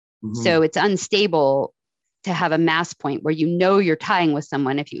So it's unstable to have a mass point where you're tying with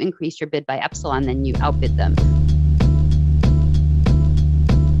someone. If you increase your bid by epsilon, then you outbid them.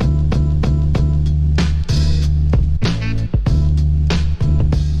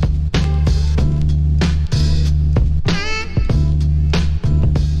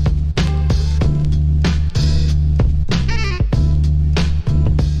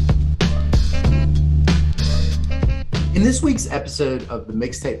 In this week's episode of the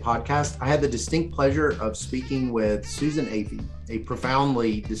Mixtape Podcast, I had the distinct pleasure of speaking with Susan Athey, a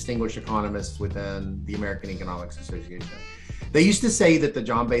profoundly distinguished economist within the American Economics Association. They used to say that the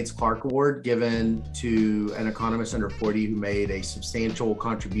John Bates Clark Award given to an economist under 40 who made a substantial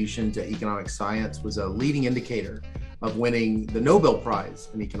contribution to economic science was a leading indicator of winning the Nobel Prize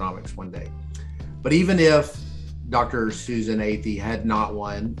in economics one day. But even if Dr. Susan Athey had not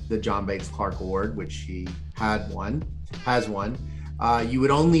won the John Bates Clark Award, which she has won, you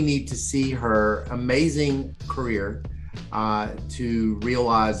would only need to see her amazing career to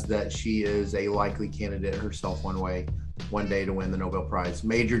realize that she is a likely candidate herself one day to win the Nobel Prize.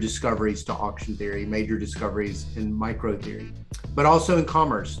 Major discoveries to auction theory, major discoveries in micro theory, but also in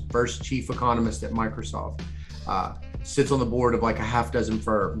commerce. First chief economist at Microsoft, sits on the board of like a half dozen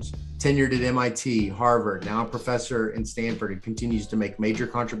firms, tenured at MIT, Harvard, now a professor in Stanford, and continues to make major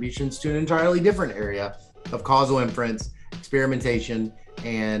contributions to an entirely different area of causal inference, experimentation,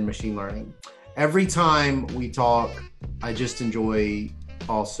 and machine learning. Every time we talk, I just enjoy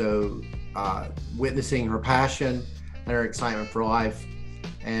also witnessing her passion and her excitement for life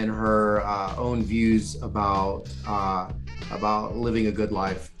and her own views about living a good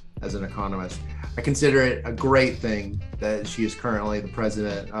life as an economist. I consider it a great thing that she is currently the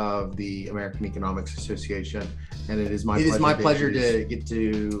president of the American Economics Association, and it is my pleasure to get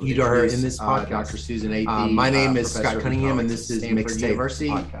to her in this podcast. Dr. Susan Athey. My name is Scott Cunningham, and this is Mixtape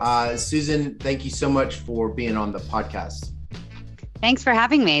University. Susan, thank you so much for being on the podcast. Thanks for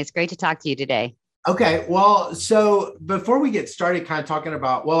having me. It's great to talk to you today. Okay, well, so before we get started, kind of talking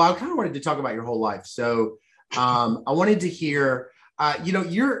about, I kind of wanted to talk about your whole life. So I wanted to hear.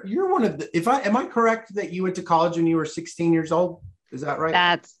 You're one of the, am I correct that you went to college when you were 16 years old? Is that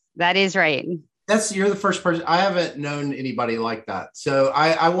right? That is right. You're the first person. I haven't known anybody like that. So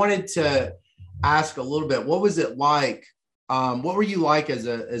I wanted to ask a little bit, what was it like? What were you like as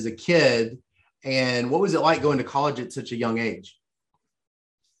a kid, and what was it like going to college at such a young age?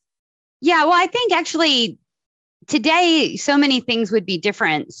 Yeah, well, I think actually today, so many things would be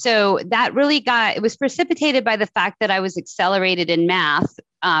different. So that really it was precipitated by the fact that I was accelerated in math,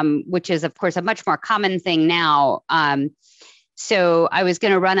 which is, of course, a much more common thing now. So I was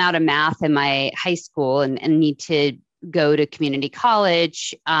going to run out of math in my high school and need to go to community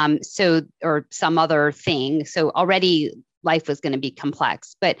college, or some other thing. So already life was going to be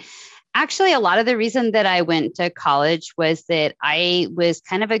complex. But actually, a lot of the reason that I went to college was that I was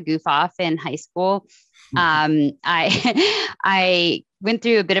kind of a goof off in high school. I went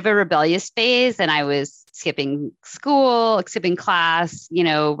through a bit of a rebellious phase, and I was skipping school, skipping class,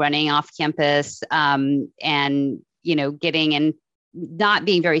 running off campus, and, getting and not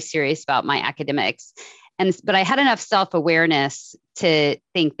being very serious about my academics. But I had enough self-awareness to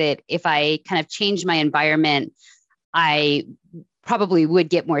think that if I kind of changed my environment, I probably would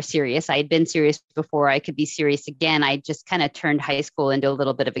get more serious. I had been serious before. I could be serious again. I just kind of turned high school into a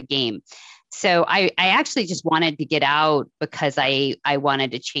little bit of a game. So I actually just wanted to get out because I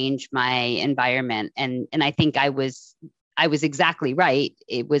wanted to change my environment. And I think I was exactly right.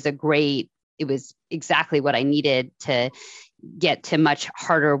 It was exactly what I needed to get to much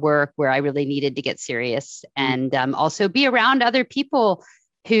harder work where I really needed to get serious, and also be around other people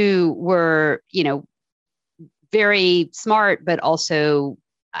who were, very smart, but also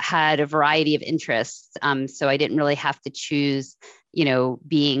had a variety of interests. So I didn't really have to choose,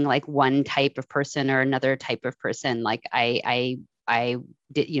 being like one type of person or another type of person. Like I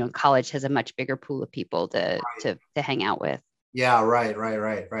did, college has a much bigger pool of people to hang out with. Yeah. Right.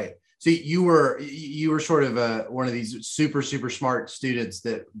 So you were sort of one of these super, super smart students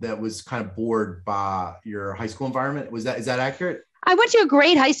that was kind of bored by your high school environment. Is that accurate? I went to a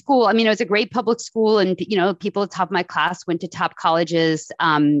great high school. I mean, it was a great public school, and, people at the top of my class went to top colleges.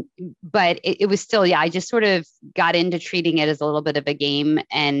 But it was still, I just sort of got into treating it as a little bit of a game,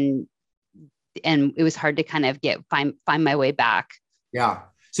 and it was hard to kind of find my way back. Yeah.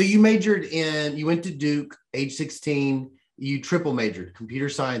 So you went to Duke, age 16, you triple majored, computer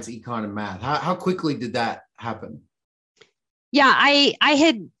science, econ, and math. How quickly did that happen? Yeah, I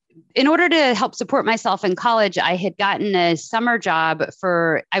had, in order to help support myself in college, I had gotten a summer job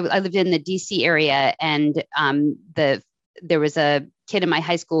I lived in the DC area, and there was a kid in my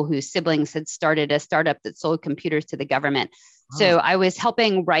high school whose siblings had started a startup that sold computers to the government. Wow. So I was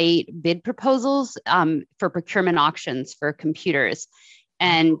helping write bid proposals for procurement auctions for computers.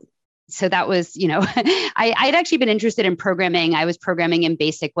 And so that was, I'd actually been interested in programming. I was programming in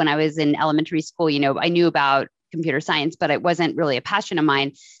BASIC when I was in elementary school. I knew about computer science, but it wasn't really a passion of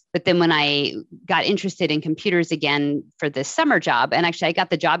mine. But then when I got interested in computers again for this summer job, and actually I got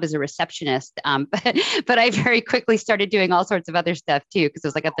the job as a receptionist, but I very quickly started doing all sorts of other stuff too, because it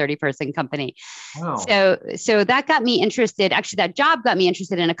was like a 30-person company. Wow. So that got me interested. Actually, that job got me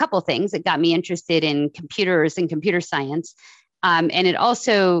interested in a couple of things. It got me interested in computers and computer science. And it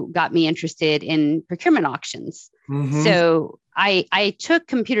also got me interested in procurement auctions. Mm-hmm. So I took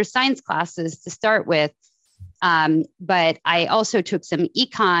computer science classes to start with. But I also took some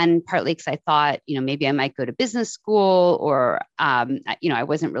econ, partly because I thought, maybe I might go to business school, or, I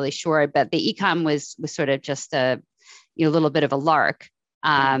wasn't really sure, but the econ was sort of just a little bit of a lark.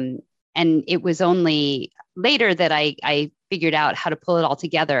 And it was only later that I figured out how to pull it all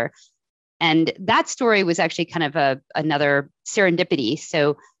together. And that story was actually kind of another serendipity.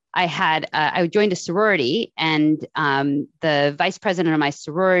 So I joined a sorority, and the vice president of my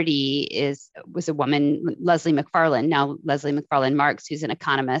sorority was a woman, Leslie McFarland, now Leslie McFarland Marks, who's an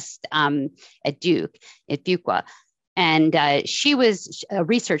economist at Duke, at Fuqua. And she was a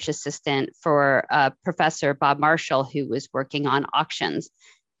research assistant for Professor Bob Marshall, who was working on auctions.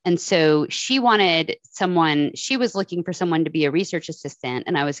 And so she was looking for someone to be a research assistant,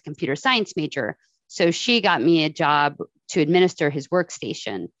 and I was a computer science major. So she got me a job to administer his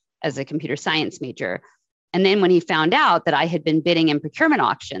workstation as a computer science major. And then when he found out that I had been bidding in procurement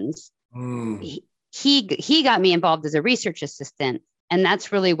auctions, he got me involved as a research assistant. And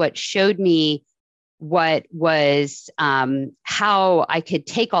that's really what showed me what was how I could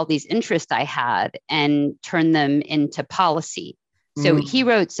take all these interests I had and turn them into policy. So he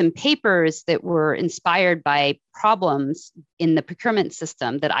wrote some papers that were inspired by problems in the procurement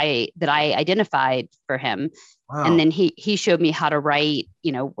system that I identified for him. Wow. And then he showed me how to write,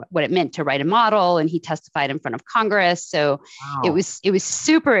 what it meant to write a model, and he testified in front of Congress. So wow. It was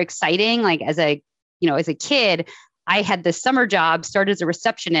super exciting. Like as a kid, I had this summer job, started as a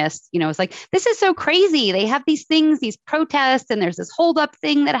receptionist. It's like, this is so crazy. They have these things, these protests, and there's this holdup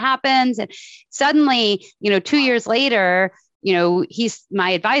thing that happens. And suddenly, 2 years later, he's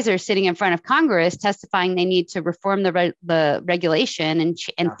my advisor sitting in front of Congress testifying they need to reform the regulation and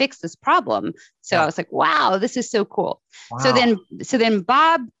fix this problem. So I was like, wow, this is so cool. Wow. So then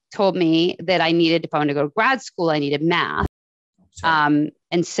Bob told me that if I wanted to go to grad school, I needed math. And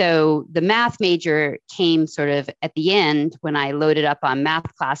so the math major came sort of at the end when I loaded up on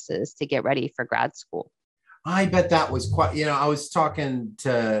math classes to get ready for grad school. I bet that was quite, I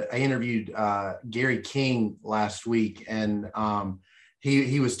interviewed Gary King last week, and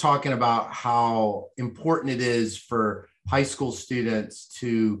he was talking about how important it is for high school students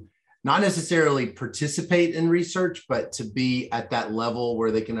to not necessarily participate in research, but to be at that level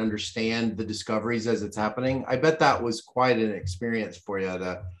where they can understand the discoveries as it's happening. I bet that was quite an experience for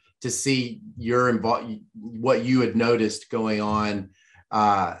you to see what you had noticed going on.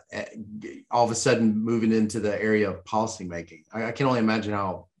 All of a sudden moving into the area of policymaking. I can only imagine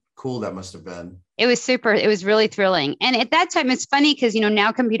how cool that must have been. It was really thrilling. And at that time, it's funny because,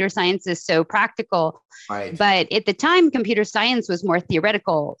 now computer science is so practical, right? But at the time, computer science was more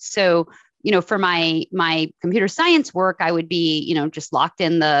theoretical. So, for my computer science work, I would be, just locked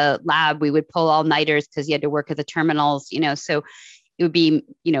in the lab. We would pull all-nighters because you had to work at the terminals, so it would be,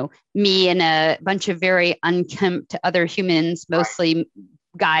 me and a bunch of very unkempt other humans, mostly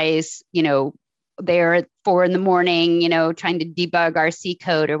guys, there at 4 a.m, trying to debug our C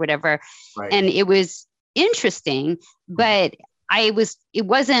code or whatever. Right. And it was interesting, but it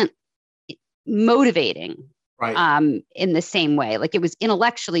wasn't motivating, right. In the same way. Like it was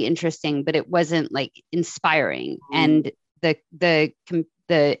intellectually interesting, but it wasn't like inspiring. And the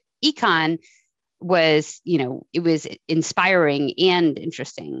econ was, it was inspiring and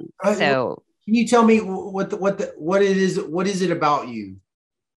interesting. So can you tell me what is it about you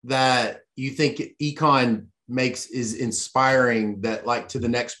that you think econ is inspiring, that like to the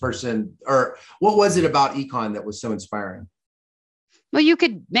next person, or what was it about econ that was so inspiring? Well, you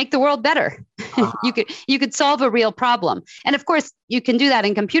could make the world better. You could solve a real problem. And of course, you can do that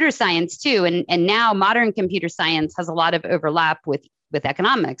in computer science too. And now modern computer science has a lot of overlap with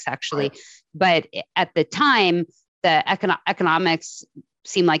economics, actually. Right. But at the time, the economics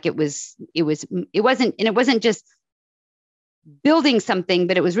seemed like it wasn't just building something,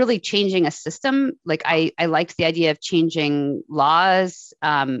 but it was really changing a system. Like I liked the idea of changing laws.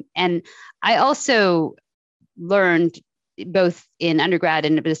 And I also learned both in undergrad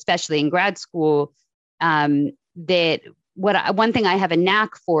and especially in grad school, that one thing I have a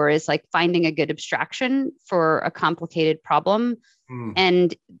knack for is like finding a good abstraction for a complicated problem.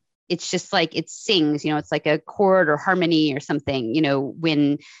 And it's just like it sings, it's like a chord or harmony or something,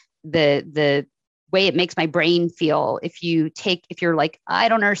 when the way it makes my brain feel. If you're like, I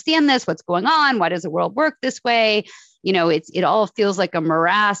don't understand this, what's going on? Why does the world work this way? It all feels like a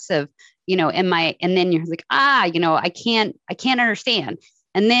morass of, and then you're like, I can't understand.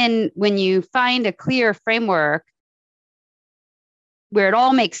 And then when you find a clear framework where it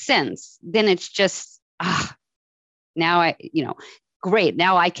all makes sense, then it's just, now great.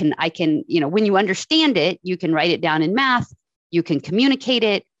 Now I can, when you understand it, you can write it down in math, you can communicate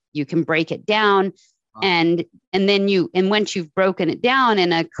it, you can break it down. Wow. And once you've broken it down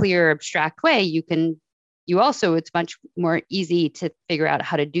in a clear, abstract way, it's much more easy to figure out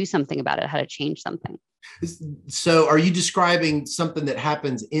how to do something about it, how to change something. So are you describing something that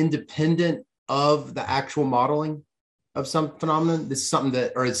happens independent of the actual modeling of some phenomenon? This is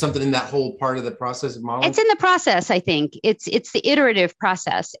something it's something in that whole part of the process of modeling? It's in the process, I think. It's the iterative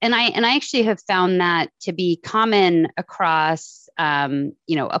process. And I actually have found that to be common across,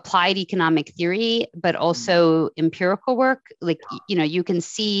 applied economic theory, but also empirical work. Like, you can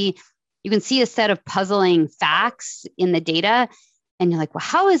see a set of puzzling facts in the data, and you're like, well,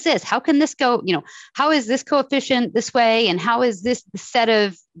 how is this? How can this go? How is this coefficient this way? And how is this set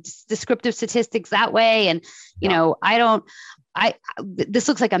of descriptive statistics that way? And, this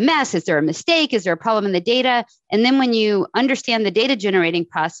looks like a mess. Is there a mistake? Is there a problem in the data? And then when you understand the data generating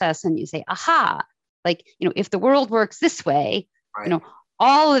process and you say, aha, like, if the world works this way, right,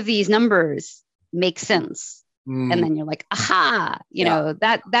 all of these numbers make sense. And then you're like, aha,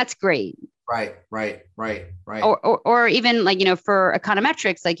 that's great. Right. Or even like, for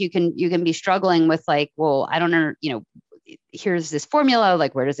econometrics, like you can be struggling with like, well, I don't know, here's this formula,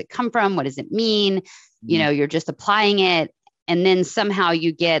 like, where does it come from? What does it mean? You're just applying it. And then somehow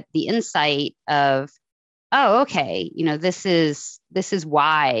you get the insight of, oh, okay, this is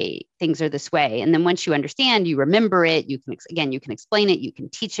why things are this way. And then once you understand, you remember it, you can explain it, you can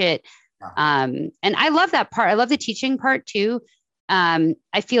teach it. And I love that part. I love the teaching part too.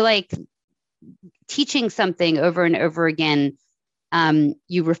 I feel like teaching something over and over again,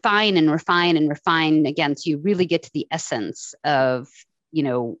 you refine and refine and refine again, so you really get to the essence of,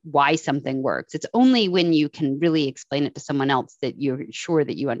 why something works. It's only when you can really explain it to someone else that you're sure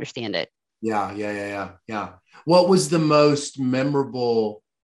that you understand it. Yeah. What was the most memorable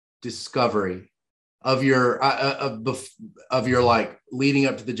discovery of your like leading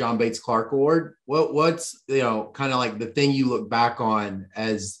up to the John Bates Clark Award? What's kind of like the thing you look back on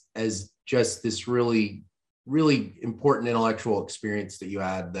as just this really, really important intellectual experience that you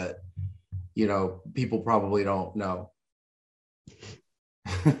had that people probably don't know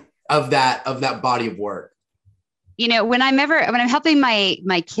of that body of work? When I'm helping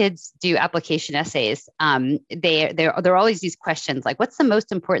my kids do application essays, there are always these questions like, what's the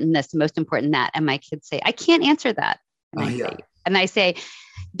most important this, the most important that? And my kids say, I can't answer that. And I say,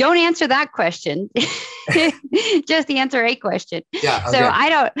 don't answer that question. Just answer a question. Yeah, okay. So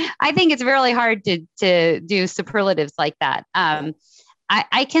I think it's really hard to do superlatives like that. I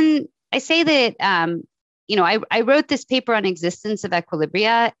say that, I wrote this paper on existence of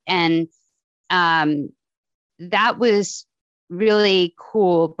equilibria, and that was really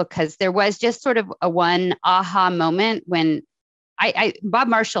cool because there was just sort of a one aha moment when Bob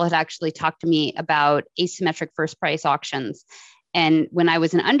Marshall had actually talked to me about asymmetric first price auctions. And when I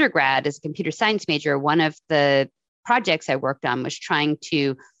was an undergrad as a computer science major, one of the projects I worked on was trying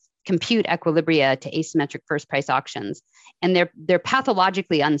to compute equilibria to asymmetric first price auctions. And they're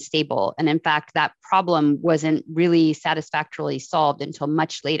pathologically unstable. And in fact, that problem wasn't really satisfactorily solved until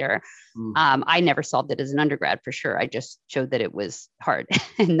much later. I never solved it as an undergrad for sure. I just showed that it was hard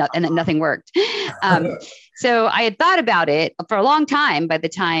and that nothing worked. So I had thought about it for a long time. By the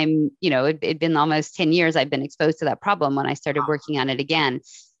time, it'd been almost 10 years, I'd been exposed to that problem when I started working on it again.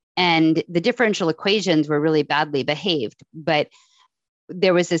 And the differential equations were really badly behaved. But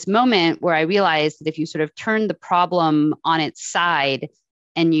there was this moment where I realized that if you sort of turned the problem on its side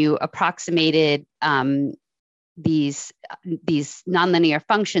and you approximated these nonlinear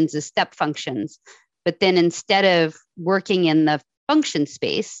functions as step functions, but then instead of working in the function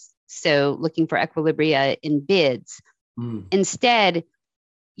space, so looking for equilibria in bids, instead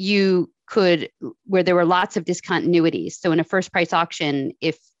you could, where there were lots of discontinuities. So in a first price auction,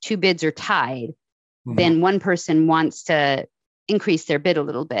 if two bids are tied, then one person wants to increase their bid a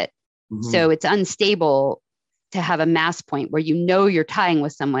little bit. So it's unstable to have a mass point where you're tying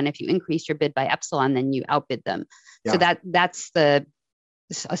with someone. If you increase your bid by epsilon, then you outbid them. Yeah. So that's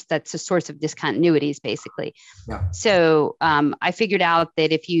a source of discontinuities, basically. Yeah. So I figured out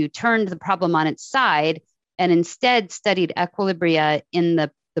that if you turned the problem on its side and instead studied equilibria in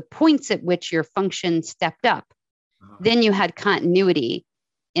the points at which your function stepped up, then you had continuity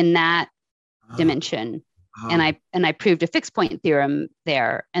in that dimension. And I proved a fixed point theorem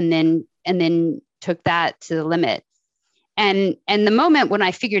there, and then took that to the limit. And the moment when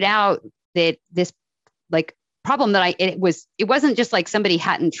I figured out that this like problem that it wasn't just like somebody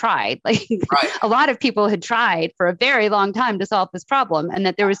hadn't tried, like right. A lot of people had tried for a very long time to solve this problem, and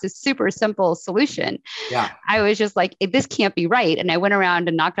that there was this super simple solution. Yeah. I was just like, this can't be right. And I went around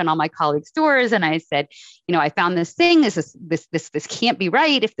and knocked on all my colleagues' doors, and I said, I found this thing. This can't be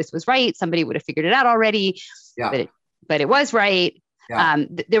right. If this was right, somebody would have figured it out already. Yeah. But it was right. Yeah.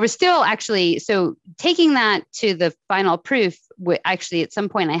 There was still actually, so taking that to the final proof, actually at some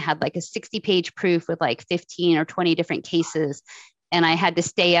point I had like a 60-page proof with like 15 or 20 different cases. And I had to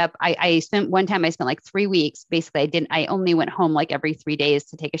stay up. I spent like 3 weeks. Basically, I only went home like every 3 days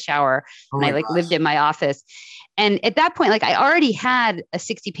to take a shower. And I lived in my office. And at that point, like I already had a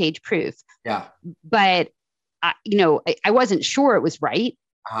 60-page proof. Yeah. But I wasn't sure it was right.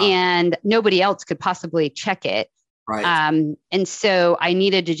 And nobody else could possibly check it. Right. And so I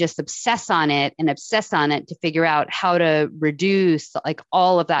needed to just obsess on it to figure out how to reduce like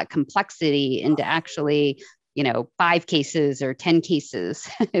all of that complexity into actually, 5 cases or 10 cases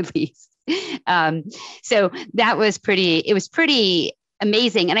at least. So that was pretty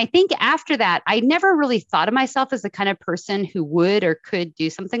amazing. And I think after that, I never really thought of myself as the kind of person who would or could do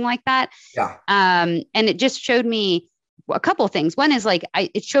something like that. Yeah. And it just showed me a couple of things. One is like,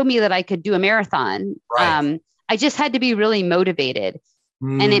 it showed me that I could do a marathon. Right. I just had to be really motivated.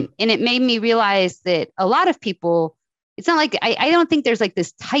 And it made me realize that a lot of people, it's not like, I don't think there's like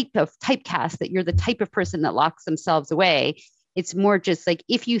this typecast that you're the type of person that locks themselves away. It's more just like,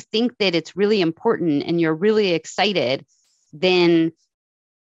 if you think that it's really important and you're really excited, then,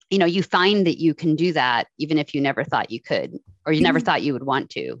 you find that you can do that, even if you never thought you could, or you never thought you would want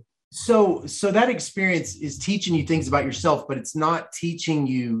to. So that experience is teaching you things about yourself, but it's not teaching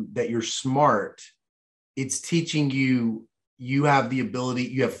you that you're smart. It's teaching you have the ability,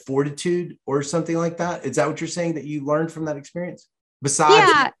 you have fortitude or something like that. Is that what you're saying that you learned from that experience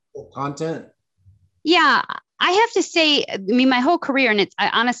besides content? Yeah, I have to say, my whole career, and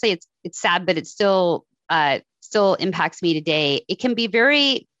honestly, it's sad, but it still impacts me today. It can be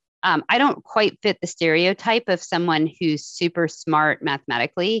very, I don't quite fit the stereotype of someone who's super smart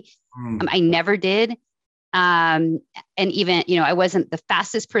mathematically. I never did. And even, I wasn't the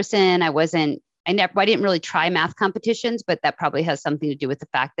fastest person. I didn't really try math competitions, but that probably has something to do with the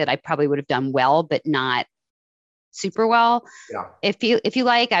fact that I probably would have done well, but not super well. Yeah. If you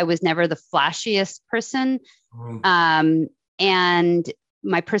like, I was never the flashiest person. And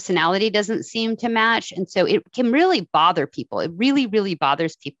my personality doesn't seem to match. And so it can really bother people. It really, really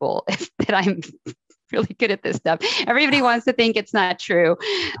bothers people that I'm really good at this stuff. Everybody wants to think it's not true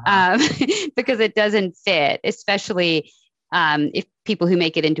because it doesn't fit, especially if people who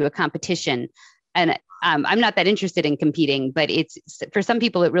make it into a competition. And I'm not that interested in competing, but it's for some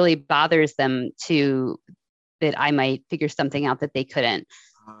people, it really bothers them that I might figure something out that they couldn't,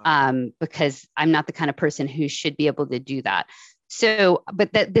 because I'm not the kind of person who should be able to do that. So, but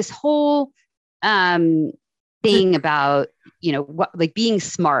this whole thing about, like being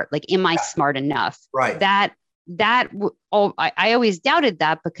smart, like, am I smart enough? Right. I always doubted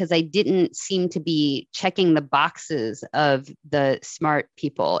that because I didn't seem to be checking the boxes of the smart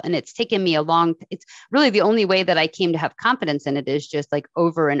people. And it's taken me it's really the only way that I came to have confidence in it is just like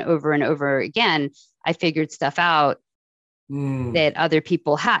over and over and over again, I figured stuff out that other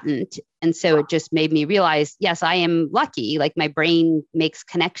people hadn't. And so it just made me realize, yes, I am lucky. Like my brain makes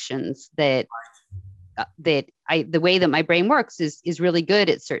connections that the way that my brain works is really good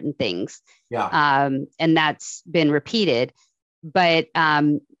at certain things. Yeah. And that's been repeated. But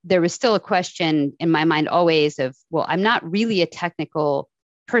there was still a question in my mind always of, well, I'm not really a technical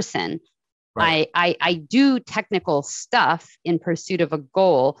person. Right. I do technical stuff in pursuit of a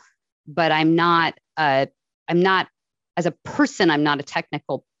goal, but I'm not as a person, I'm not a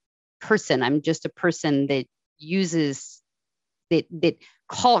technical person. I'm just a person that uses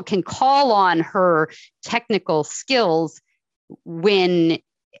can call on her technical skills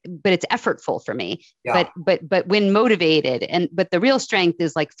but it's effortful for me. Yeah. But when motivated, but the real strength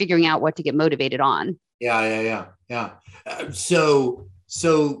is like figuring out what to get motivated on. Yeah. So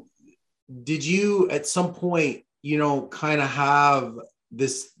did you at some point, kind of have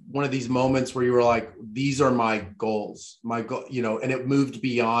one of these moments where you were like, these are my goals, and it moved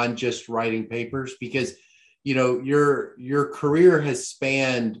beyond just writing papers? Because, your career has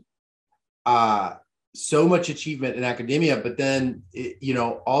spanned so much achievement in academia, but then,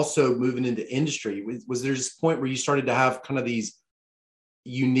 also moving into industry. Was there this point where you started to have kind of these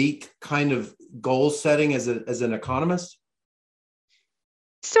unique kind of goal setting as an economist?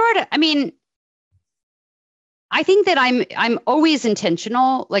 Sort of. I mean, I think that I'm always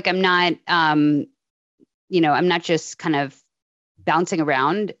intentional. Like I'm not, I'm not just kind of bouncing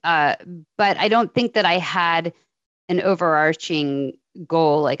around. But I don't think that I had an overarching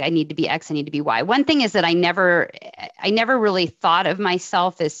goal. Like I need to be X, I need to be Y. One thing is that I never really thought of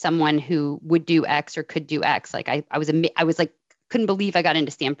myself as someone who would do X or could do X. Like I was like, couldn't believe I got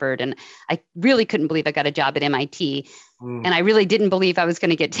into Stanford, and I really couldn't believe I got a job at MIT. And I really didn't believe I was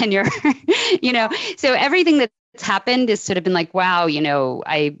going to get tenure, So everything that's happened has sort of been like, wow, am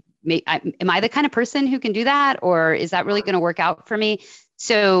I the kind of person who can do that? Or is that really going to work out for me?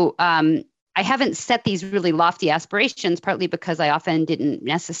 So I haven't set these really lofty aspirations, partly because I often didn't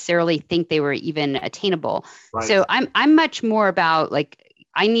necessarily think they were even attainable. Right. So I'm much more about like,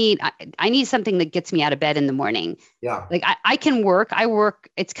 I need something that gets me out of bed in the morning. Yeah. Like I can work.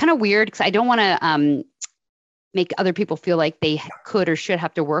 It's kind of weird because I don't want to make other people feel like they could or should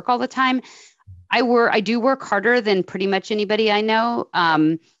have to work all the time. I do work harder than pretty much anybody I know.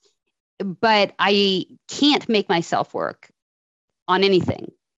 But I can't make myself work on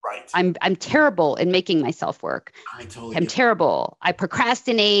anything. Right. I'm terrible at making myself work. I'm terrible. I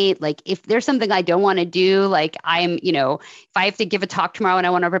procrastinate. Like if there's something I don't want to do, like if I have to give a talk tomorrow and I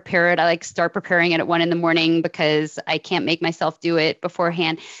want to prepare it, I like start preparing it at 1 a.m. because I can't make myself do it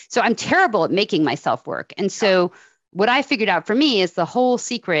beforehand. So I'm terrible at making myself work. And so what I figured out for me is the whole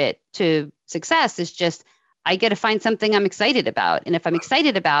secret to success is just, I get to find something I'm excited about. And if I'm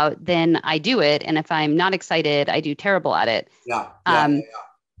excited about, then I do it. And if I'm not excited, I do terrible at it. Yeah.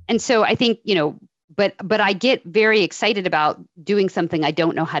 And so I think, but I get very excited about doing something I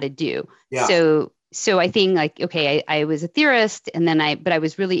don't know how to do. Yeah. So I think like, okay, I was a theorist and then but I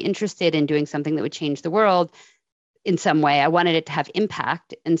was really interested in doing something that would change the world in some way. I wanted it to have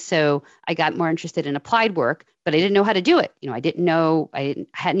impact. And so I got more interested in applied work, but I didn't know how to do it. I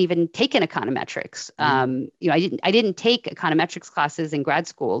hadn't even taken econometrics. I didn't take econometrics classes in grad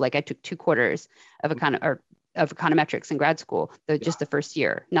school. Like I took 2 quarters of econometrics in grad school, just the first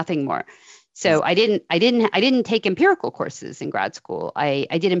year, nothing more. So I didn't take empirical courses in grad school. I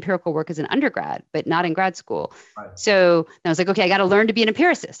did empirical work as an undergrad, but not in grad school. Right. So I was like, okay, I got to learn to be an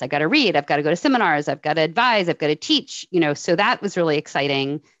empiricist. I got to read. I've got to go to seminars. I've got to advise. I've got to teach. So that was really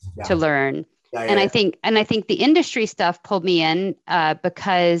exciting to learn. And I think the industry stuff pulled me in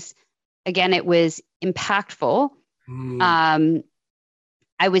because, again, it was impactful.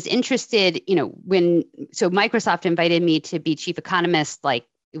 I was interested, so Microsoft invited me to be chief economist, like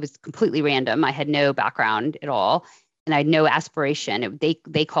it was completely random. I had no background at all and I had no aspiration.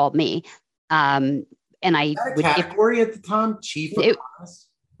 They called me. And I was that a category at the time, chief economist?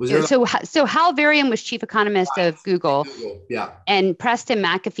 So Hal Varian was chief economist of Google. Yeah. And Preston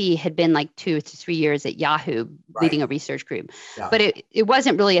McAfee had been like 2 to 3 years at Yahoo, leading a research group. Yeah. But it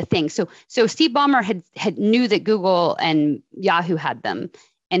wasn't really a thing. So Steve Ballmer had knew that Google and Yahoo had them,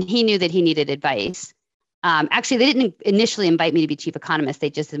 and he knew that he needed advice. Actually, they didn't initially invite me to be chief economist. They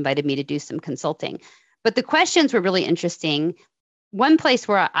just invited me to do some consulting. But the questions were really interesting. One place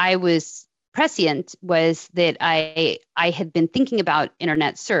where I was prescient was that I had been thinking about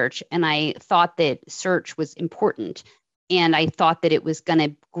internet search, and I thought that search was important. And I thought that it was going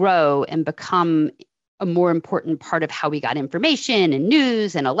to grow and become a more important part of how we got information and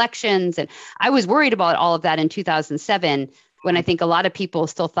news and elections. And I was worried about all of that in 2007, when I think a lot of people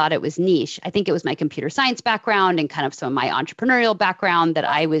still thought it was niche. I think it was my computer science background and kind of some of my entrepreneurial background that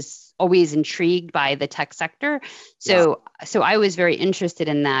I was always intrigued by the tech sector. So I was very interested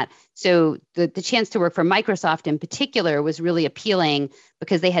in that. So the chance to work for Microsoft in particular was really appealing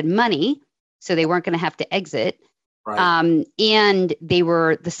because they had money, so they weren't going to have to exit. Right. And they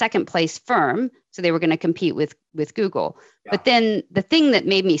were the second place firm, so they were going to compete with Google. Yeah. But then the thing that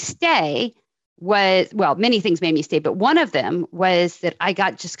made me stay was, well, many things made me stay, but one of them was that I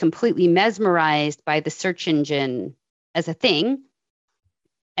got just completely mesmerized by the search engine as a thing.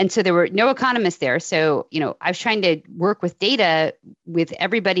 And so there were no economists there. So, I was trying to work with data with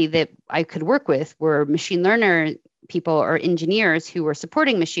everybody that I could work with were machine learner people or engineers who were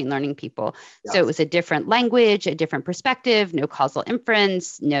supporting machine learning people. Yes. So it was a different language, a different perspective, no causal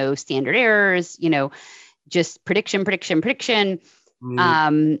inference, no standard errors, just prediction.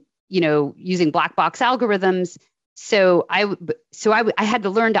 Using black box algorithms. So I had to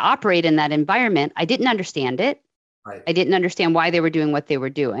learn to operate in that environment. I didn't understand it. Right. I didn't understand why they were doing what they were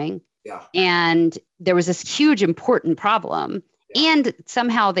doing. Yeah. And there was this huge important problem. Yeah. And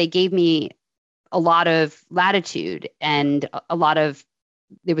somehow they gave me a lot of latitude and a lot of,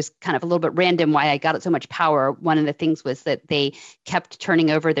 it was kind of a little bit random why I got so much power. One of the things was that they kept turning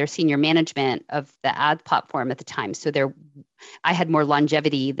over their senior management of the ad platform at the time. So I had more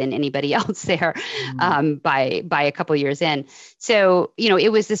longevity than anybody else there by a couple of years in. So,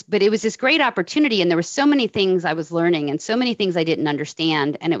 it was this great opportunity. And there were so many things I was learning and so many things I didn't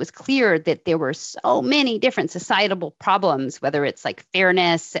understand. And it was clear that there were so many different societal problems, whether it's like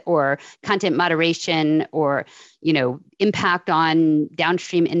fairness or content moderation or, impact on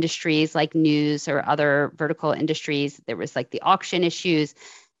downstream industries like news or other vertical industries. There was like the auction issues.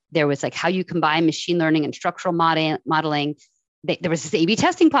 There was like how you combine machine learning and structural modeling. There was this A/B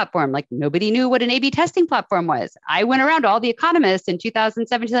testing platform. Like nobody knew what an A/B testing platform was. I went around to all the economists in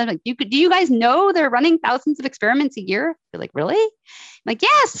 2017. I'm like, do you guys know they're running thousands of experiments a year? They're like, really? I'm like,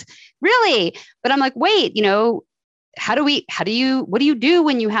 yes, really. But I'm like, wait, what do you do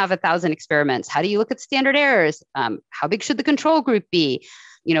when you have 1,000 experiments? How do you look at standard errors? How big should the control group be?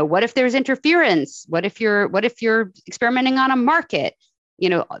 What if there's interference? What if you're experimenting on a market?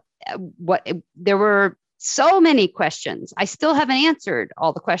 There were so many questions. I still haven't answered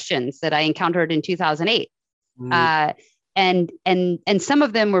all the questions that I encountered in 2008. And some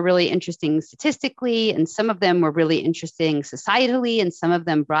of them were really interesting statistically, and some of them were really interesting societally, and some of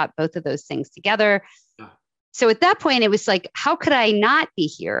them brought both of those things together. Yeah. So at that point, it was like, how could I not be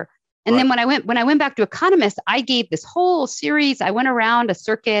here? And then when I went back to economists, I gave this whole series. I went around a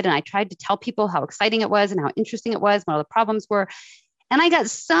circuit and I tried to tell people how exciting it was and how interesting it was, what all the problems were. And I got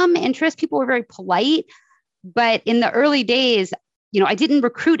some interest. People were very polite. But in the early days, I didn't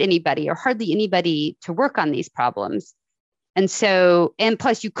recruit anybody or hardly anybody to work on these problems. And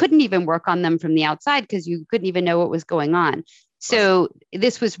plus you couldn't even work on them from the outside because you couldn't even know what was going on. So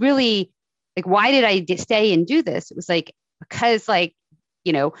this was really like, why did I stay and do this? It was like, because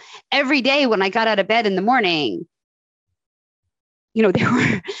every day when I got out of bed in the morning, there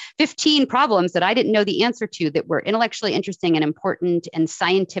were 15 problems that I didn't know the answer to that were intellectually interesting and important and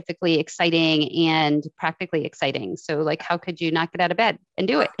scientifically exciting and practically exciting. So like, how could you not get out of bed and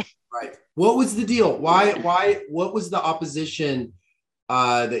do it? Right. What was the deal? What was the opposition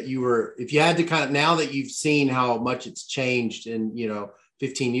that you were, if you had to kind of, now that you've seen how much it's changed in,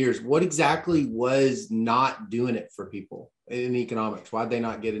 15 years, what exactly was not doing it for people in economics? Why'd they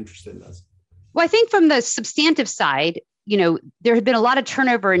not get interested in this? Well, I think from the substantive side, there had been a lot of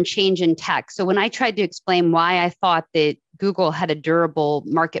turnover and change in tech. So when I tried to explain why I thought that Google had a durable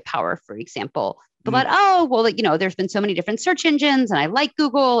market power, for example, but there's been so many different search engines and I like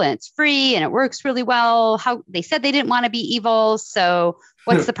Google and it's free and it works really well. How they said they didn't want to be evil. So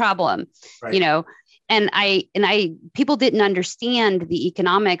what's the problem? Right. And people didn't understand the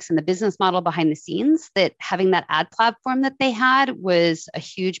economics and the business model behind the scenes, that having that ad platform that they had was a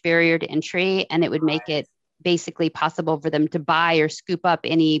huge barrier to entry, and it would make it basically possible for them to buy or scoop up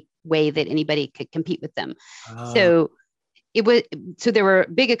any way that anybody could compete with them. So there were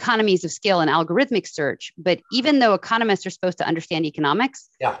big economies of scale in algorithmic search, but even though economists are supposed to understand economics,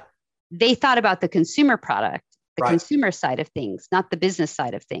 they thought about the consumer product, the consumer side of things, not the business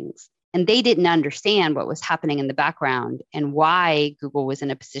side of things. And they didn't understand what was happening in the background and why Google was in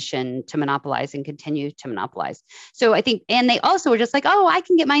a position to monopolize and continue to monopolize. So I think, and they also were just like, oh, I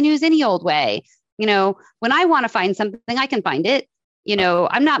can get my news any old way. When I want to find something, I can find it.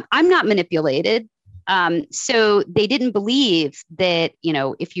 I'm not manipulated. So they didn't believe that,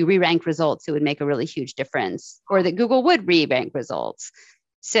 if you re-rank results, it would make a really huge difference, or that Google would re-rank results.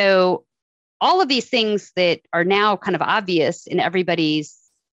 So all of these things that are now kind of obvious and everybody's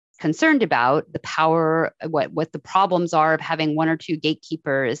concerned about, the power, what the problems are of having one or two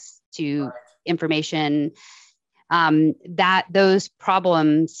gatekeepers to information, that those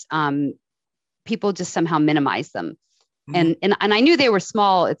problems, people just somehow minimize them. And I knew they were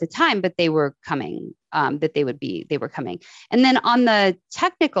small at the time, but they were coming, they were coming. And then on the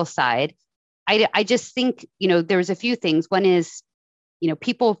technical side, I just think, there's a few things. One is,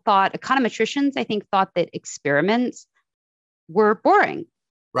 people thought, econometricians, I think, thought that experiments were boring.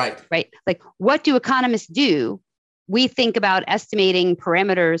 Right. Like, what do economists do? We think about estimating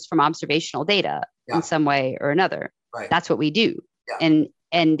parameters from observational data in some way or another. Right. That's what we do. Yeah.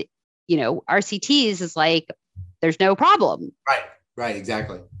 And RCTs is like, there's no problem. Right.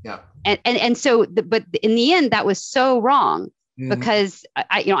 Exactly. Yeah. And so, but in the end, that was so wrong. because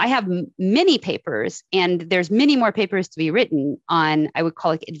I have many papers, and there's many more papers to be written on, I would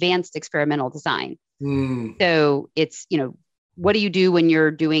call it advanced experimental design. So it's, what do you do when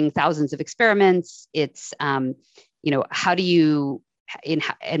you're doing thousands of experiments? It's, how do you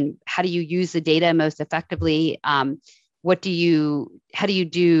use the data most effectively? How do you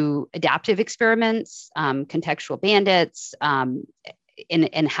do adaptive experiments, contextual bandits,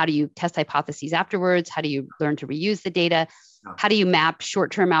 and how do you test hypotheses afterwards? How do you learn to reuse the data? How do you map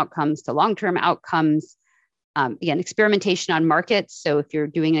short-term outcomes to long-term outcomes? Again, experimentation on markets. So if you're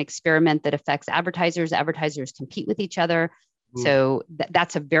doing an experiment that affects advertisers compete with each other. So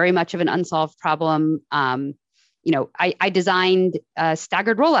that's a very much of an unsolved problem. I designed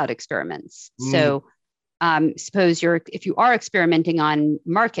staggered rollout experiments. So suppose if you are experimenting on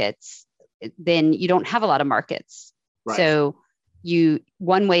markets, then you don't have a lot of markets. Right. So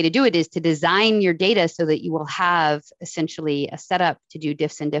one way to do it is to design your data so that you will have essentially a setup to do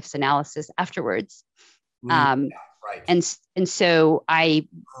diffs and diffs analysis afterwards. Right. And so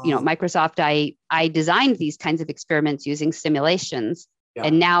Microsoft, I designed these kinds of experiments using simulations,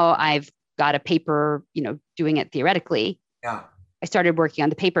 and now I've got a paper, doing it theoretically. Yeah. I started working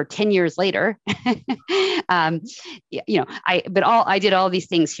on the paper 10 years later. I did all these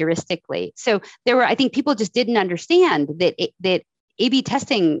things heuristically. So I think people just didn't understand that A/B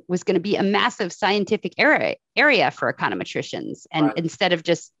testing was going to be a massive scientific area for econometricians, and instead of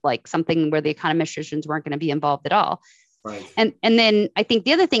just like something where the econometricians weren't going to be involved at all. Right. And then I think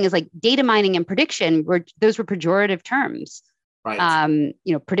the other thing is like data mining and prediction those were pejorative terms. Right.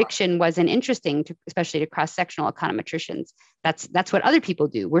 Prediction wasn't interesting especially to cross-sectional econometricians. That's what other people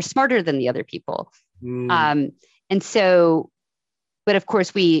do. We're smarter than the other people. And so, but of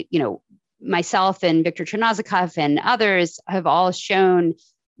course myself and Viktor Chernozikov and others have all shown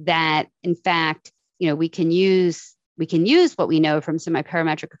that in fact, we can use what we know from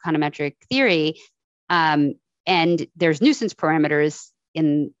semi-parametric econometric theory. And there's nuisance parameters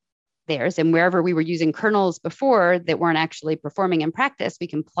in theirs. And wherever we were using kernels before that weren't actually performing in practice, we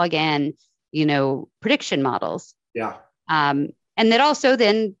can plug in, prediction models. Yeah. And that also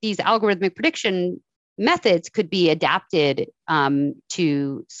then these algorithmic prediction methods could be adapted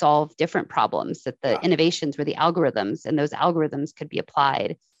to solve different problems, that the innovations were the algorithms, and those algorithms could be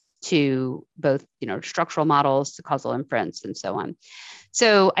applied to both, structural models, to causal inference, and so on.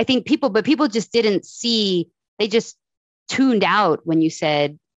 So I think people just didn't see, they just tuned out when you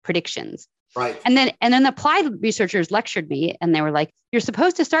said predictions. Right. And then the applied researchers lectured me, and they were like, you're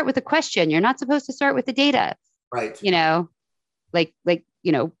supposed to start with a question. You're not supposed to start with the data. Right.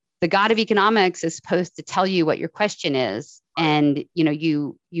 The God of economics is supposed to tell you what your question is. And,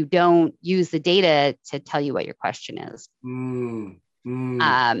 you don't use the data to tell you what your question is. And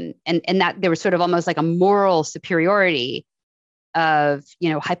that there was sort of almost like a moral superiority of,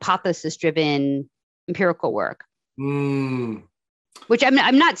 hypothesis driven empirical work. Which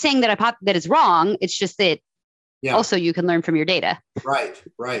I'm not saying that is wrong. It's just that also you can learn from your data. Right.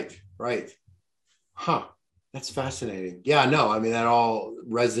 Huh. That's fascinating. Yeah, no, I mean, that all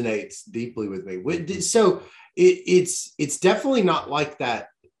resonates deeply with me. So it's definitely not like that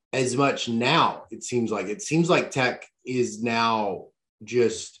as much now. It seems like tech is now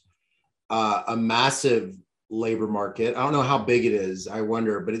just a massive labor market. I don't know how big it is, I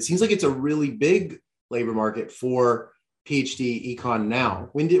wonder, but it seems like it's a really big labor market for PhD econ now.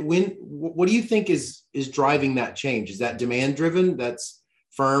 What do you think is driving that change? Is that demand driven? That's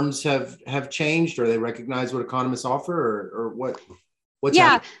firms have changed, or they recognize what economists offer, or what's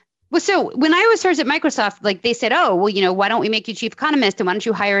happening? Well, so when I was first at Microsoft, like they said, oh, well, why don't we make you chief economist, and why don't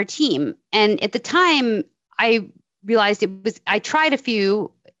you hire a team? And at the time I realized I tried a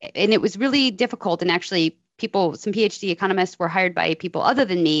few, and it was really difficult. And actually some PhD economists were hired by people other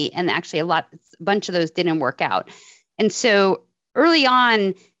than me. And actually a bunch of those didn't work out. And so early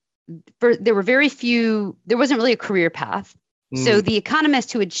on, there were very few, there wasn't really a career path. So the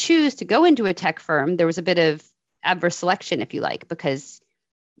economists who would choose to go into a tech firm, there was a bit of adverse selection, if you like, because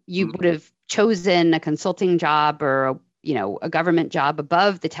you would have chosen a consulting job or a government job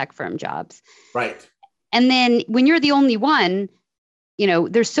above the tech firm jobs. Right. And then when you're the only one,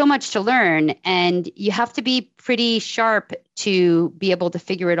 there's so much to learn, and you have to be pretty sharp to be able to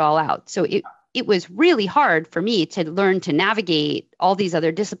figure it all out. So it was really hard for me to learn to navigate all these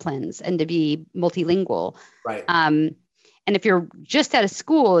other disciplines and to be multilingual. Right. And if you're just out of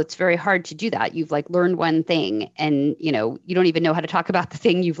school, it's very hard to do that. You've learned one thing, and you don't even know how to talk about the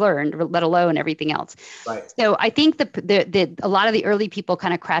thing you've learned, let alone everything else. Right. So I think a lot of the early people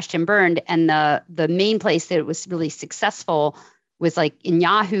kind of crashed and burned, and the main place that it was really successful was in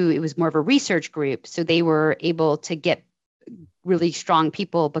Yahoo. It was more of a research group, so they were able to get really strong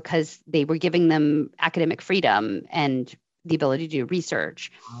people because they were giving them academic freedom and the ability to do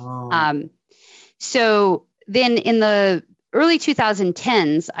research. Oh. So then in the early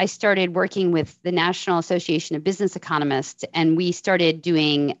 2010s, I started working with the National Association of Business Economists, and we started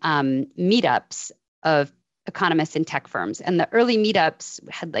doing meetups of economists in tech firms. And the early meetups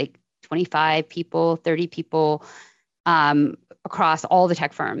had like 25 people, 30 people across all the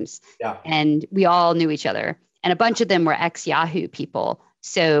tech firms. Yeah. And we all knew each other. And a bunch of them were ex-Yahoo people.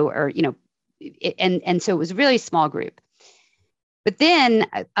 So, or, you know, and so it was a really small group. But then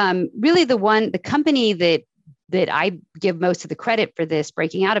really the company that I give most of the credit for this,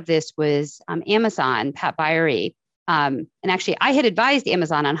 breaking out of this, was Amazon, Pat Byery. And actually, I had advised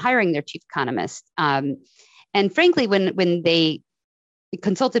Amazon on hiring their chief economist. And frankly, when they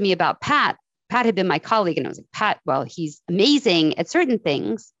consulted me about Pat had been my colleague, and I was like, Pat, well, he's amazing at certain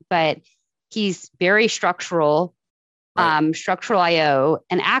things, but he's very structural, Right. structural IO.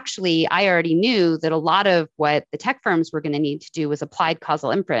 And actually, I already knew that a lot of what the tech firms were going to need to do was applied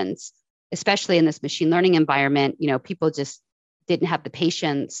causal inference, especially in this machine learning environment. You know, people just didn't have the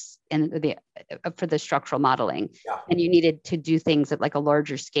patience for the structural modeling, Yeah. and you needed to do things at like a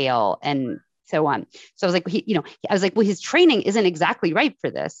larger scale and so on. So I was like, well, his training isn't exactly right for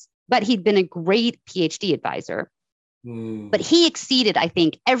this, but he'd been a great PhD advisor. But he exceeded, I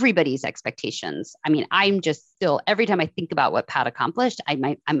think, everybody's expectations. I mean, I'm just still, every time I think about what Pat accomplished, I'm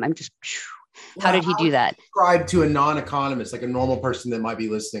just, how did he do that? Describe to a non-economist, like a normal person that might be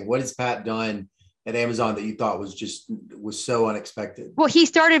listening, what has Pat done at Amazon that you thought was so unexpected? Well, he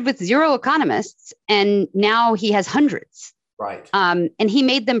started with 0 economists, and now he has hundreds. Right. And he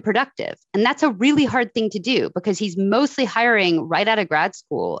made them productive. And that's a really hard thing to do because he's mostly hiring right out of grad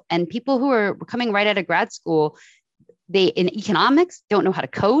school. And people who are coming right out of grad school, they in economics don't know how to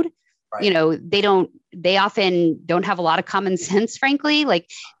code. Right. You know, they often don't have a lot of common sense, frankly, like,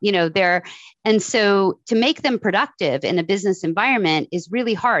 you know, and so to make them productive in a business environment is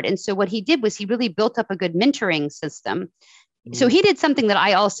really hard. And so what he did was he really built up a good mentoring system. So he did something that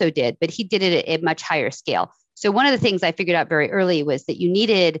I also did, but he did it at a much higher scale. So one of the things I figured out very early was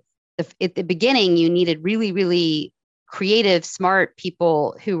that at the beginning, you needed really, really creative, smart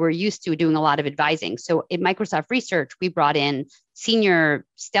people who were used to doing a lot of advising. So in Microsoft Research, we brought in senior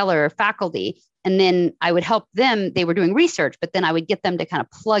stellar faculty, and then I would help them. They were doing research, but then I would get them to kind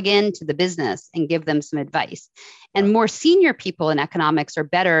of plug into the business and give them some advice. And more senior people in economics are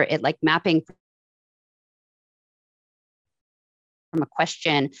better at like mapping from a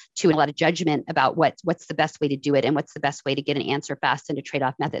question to a lot of judgment about what's the best way to do it and what's the best way to get an answer fast and to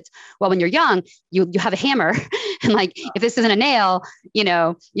trade-off methods. Well, when you're young, you have a hammer and like, if this isn't a nail, you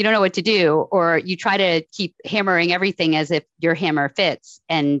know, you don't know what to do, or you try to keep hammering everything as if your hammer fits.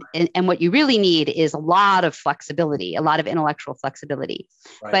 And what you really need is a lot of flexibility, a lot of intellectual flexibility.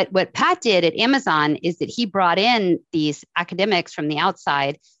 Right. But what Pat did at Amazon is that he brought in these academics from the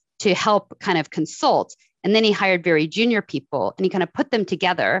outside to help kind of consult. And then he hired very junior people and he kind of put them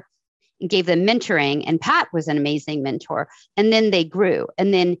together and gave them mentoring. And Pat was an amazing mentor. And then they grew.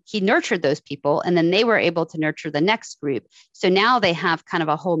 And then he nurtured those people. And then they were able to nurture the next group. So now they have kind of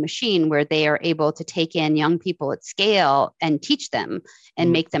a whole machine where they are able to take in young people at scale and teach them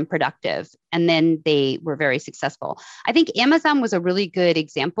and make them productive. And then they were very successful. I think Amazon was a really good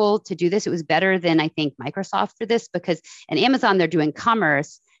example to do this. It was better than I think Microsoft for this because in Amazon, they're doing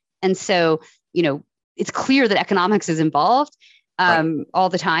commerce. And so, you know, it's clear that economics is involved all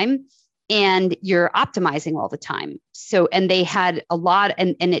the time, and you're optimizing all the time. So, and they had a lot,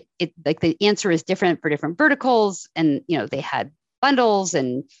 and it like the answer is different for different verticals, and you know they had bundles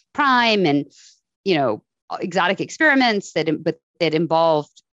and prime, and you know exotic experiments that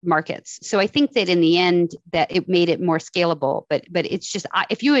involved markets. So I think that in the end that it made it more scalable. But it's just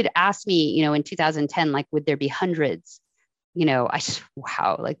if you had asked me, you know, in 2010, like would there be hundreds? You know,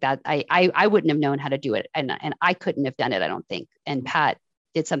 wow, like that. I wouldn't have known how to do it. And I couldn't have done it, I don't think. And Pat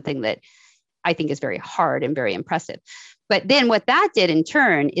did something that I think is very hard and very impressive. But then what that did in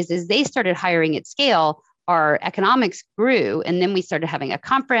turn is as they started hiring at scale, our economics grew. And then we started having a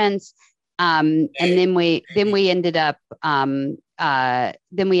conference. And then we ended up, you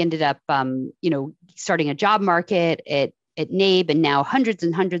know, starting a job market at NABE. And now hundreds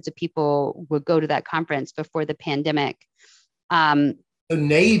and hundreds of people would go to that conference before the pandemic. So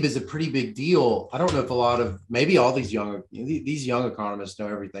NABE is a pretty big deal. I don't know if maybe all these young economists know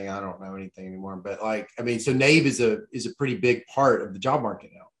everything. I don't know anything anymore, but like, I mean, so NABE is a pretty big part of the job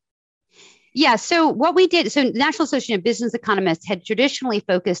market now. Yeah. So what we did, so the National Association of Business Economists had traditionally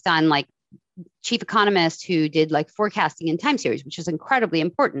focused on like chief economists who did like forecasting and time series, which is incredibly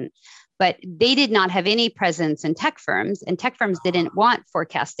important. but they did not have any presence in tech firms, and tech firms didn't want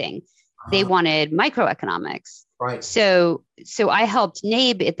forecasting. They wanted microeconomics. Right. So I helped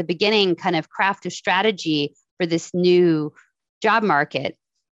NABE at the beginning kind of craft a strategy for this new job market.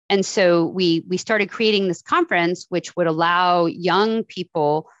 And so we started creating this conference, which would allow young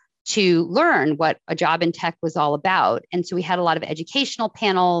people to learn what a job in tech was all about. And so we had a lot of educational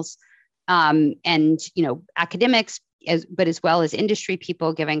panels, and academics, but as well as industry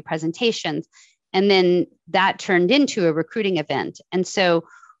people giving presentations. And then that turned into a recruiting event. And so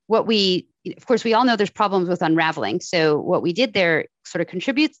of course, we all know there's problems with unraveling. So what we did there sort of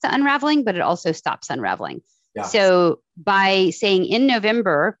contributes to unraveling, but it also stops unraveling. Yeah. So by saying in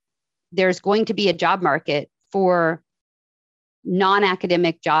November, there's going to be a job market for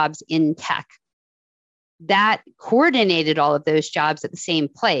non-academic jobs in tech, that coordinated all of those jobs at the same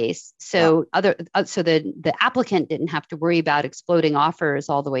place. So the applicant didn't have to worry about exploding offers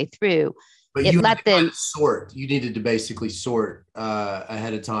all the way through. But you let them sort. You needed to basically sort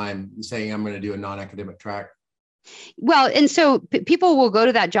ahead of time, saying, I'm going to do a non-academic track. Well, and so people will go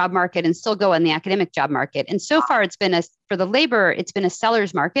to that job market and still go on the academic job market. And so far, for the labor, it's been a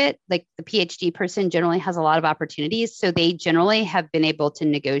seller's market. Like the PhD person generally has a lot of opportunities. So they generally have been able to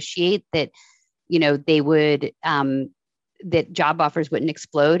negotiate that, they would, that job offers wouldn't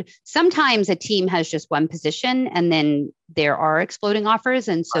explode. Sometimes a team has just one position and then there are exploding offers.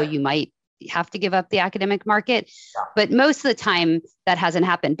 And so you might have to give up the academic market, but most of the time that hasn't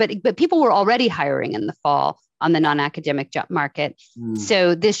happened. But people were already hiring in the fall on the non-academic job market.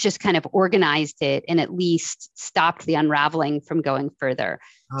 So this just kind of organized it and at least stopped the unraveling from going further.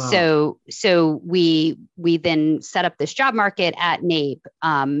 So we then set up this job market at NABE,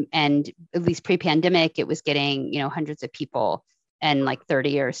 and at least pre-pandemic, it was getting hundreds of people and like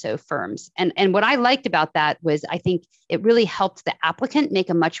 30 or so firms. And what I liked about that was I think it really helped the applicant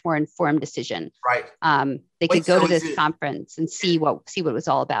make a much more informed decision. Right. They could go to this conference and see what it was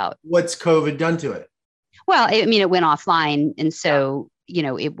all about. What's COVID done to it? Well, it went offline. And so,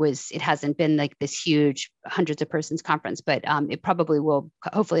 it hasn't been like this huge hundreds of persons conference, but it probably will,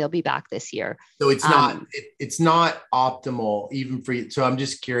 hopefully it'll be back this year. So it's not optimal even for you. So I'm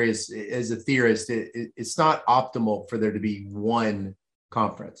just curious, as a theorist, it's not optimal for there to be one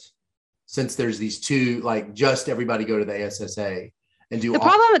conference, since there's these two, like just everybody go to the ASSA and do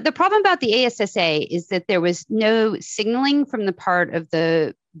the problem about the ASSA is that there was no signaling from the part of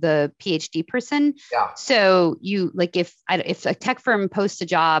the PhD person. Yeah. So if a tech firm posts a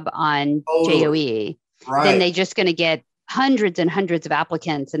job on JOE, then they're just going to get hundreds and hundreds of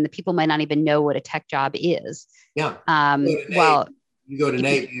applicants, and the people might not even know what a tech job is. Yeah. You go to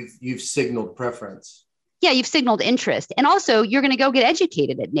NAPE, you've signaled preference. Yeah, you've signaled interest, and also you're going to go get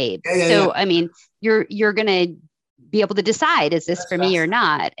educated at NAPE. You're going to be able to decide, is this for me or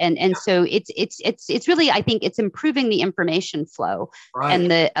not? And so it's really, I think it's improving the information flow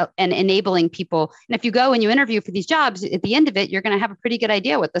and and enabling people. And if you go and you interview for these jobs, at the end of it, you're going to have a pretty good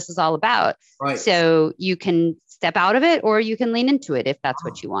idea what this is all about. Right. So you can step out of it or you can lean into it if that's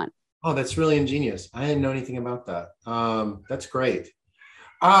what you want. Oh, that's really ingenious. I didn't know anything about that. That's great.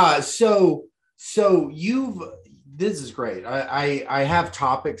 This is great. I have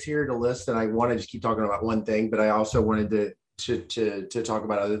topics here to list, and I want to just keep talking about one thing, but I also wanted to talk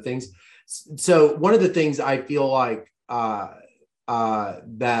about other things. So one of the things I feel like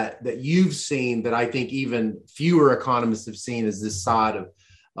that you've seen that I think even fewer economists have seen is this side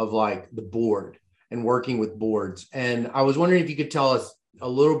of like the board and working with boards. And I was wondering if you could tell us a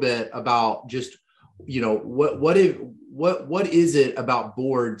little bit about just what is it about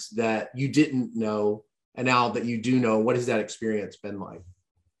boards that you didn't know, and now that you do know, what has that experience been like?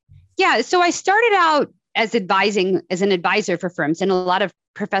 Yeah, so I started out as an advisor for firms, and a lot of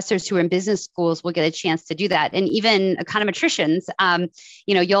professors who are in business schools will get a chance to do that. And even econometricians,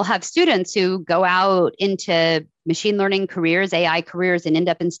 you'll have students who go out into machine learning careers, AI careers, and end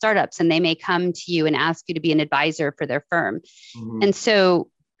up in startups, and they may come to you and ask you to be an advisor for their firm. Mm-hmm. And so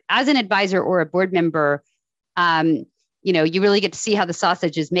as an advisor or a board member, you really get to see how the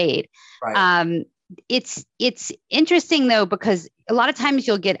sausage is made. Right. It's interesting though, because a lot of times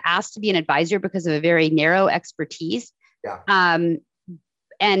you'll get asked to be an advisor because of a very narrow expertise. Yeah.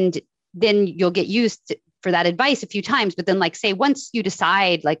 And then you'll get used for that advice a few times, but then once you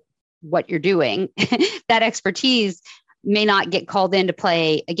decide what you're doing, that expertise may not get called into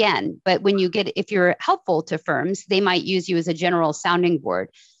play again. But if you're helpful to firms, they might use you as a general sounding board.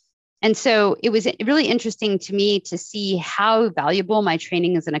 And so it was really interesting to me to see how valuable my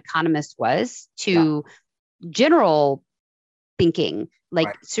training as an economist was to general thinking,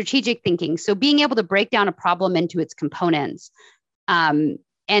 strategic thinking. So being able to break down a problem into its components,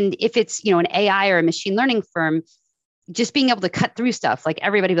 and if it's, you know, an AI or a machine learning firm, just being able to cut through stuff, like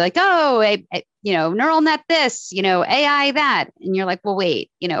everybody be like, oh, you know, neural net this, you know, AI that. And you're like, well,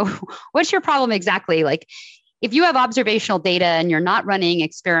 wait, you know, what's your problem exactly? Like, if you have observational data and you're not running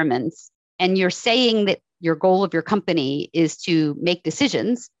experiments and you're saying that your goal of your company is to make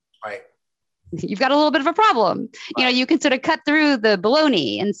decisions, right, you've got a little bit of a problem. Right. You know, you can sort of cut through the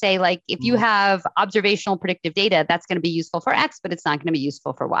baloney and say, like, if you have observational predictive data, that's going to be useful for X, but it's not going to be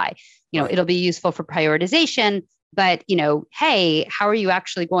useful for Y. You know, it'll be useful for prioritization, but, you know, hey, how are you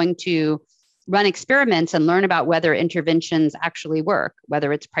actually going to run experiments and learn about whether interventions actually work,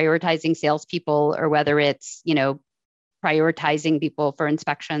 whether it's prioritizing salespeople or whether it's, you know, prioritizing people for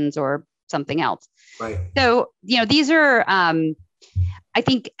inspections or something else. Right. So, you know, these are, I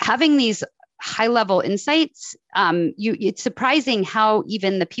think having these high level insights, it's surprising how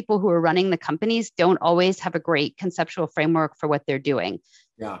even the people who are running the companies don't always have a great conceptual framework for what they're doing.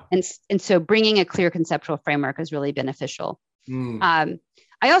 Yeah. And so bringing a clear conceptual framework is really beneficial.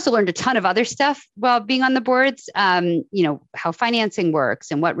 I also learned a ton of other stuff while being on the boards, you know, how financing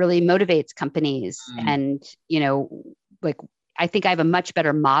works and what really motivates companies. And, you know, like, I think I have a much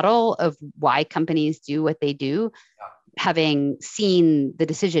better model of why companies do what they do, having seen the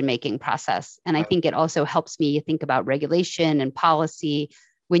decision-making process. And I think it also helps me think about regulation and policy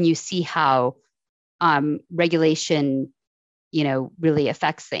when you see how regulation, you know, really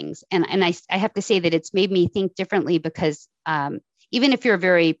affects things. And I have to say that it's made me think differently because even if you're a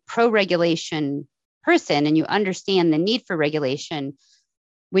very pro-regulation person and you understand the need for regulation,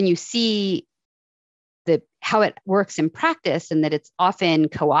 when you see how it works in practice and that it's often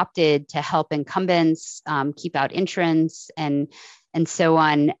co-opted to help incumbents keep out entrants and so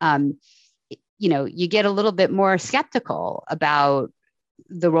on, you know, you get a little bit more skeptical about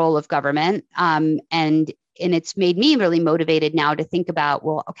the role of government. And it's made me really motivated now to think about,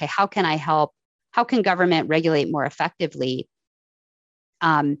 well, okay, how can I help? How can government regulate more effectively?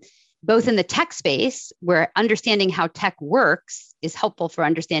 Both in the tech space, where understanding how tech works is helpful for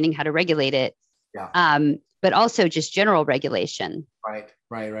understanding how to regulate it. But also just general regulation. Right.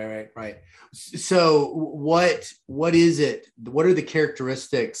 So what is it? What are the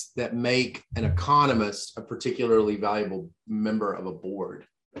characteristics that make an economist a particularly valuable member of a board,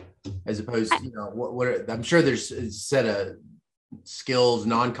 as opposed to, you know, what I'm sure there's a set of skills,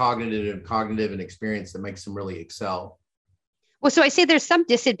 non-cognitive, cognitive, and experience that makes them really excel. Well, so I say there's some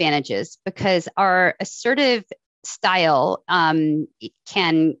disadvantages because our assertive style can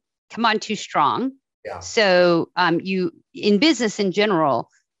come on too strong. So you, in business in general,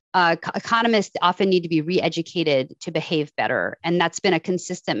 economists often need to be re-educated to behave better. And that's been a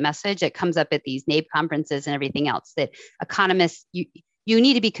consistent message that comes up at these NABE conferences and everything else, that economists, you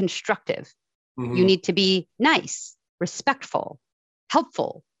need to be constructive. You need to be nice, respectful,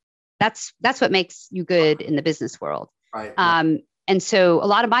 helpful. That's what makes you good in the business world. And so a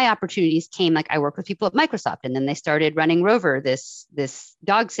lot of my opportunities came, like I work with people at Microsoft, and then they started running Rover, this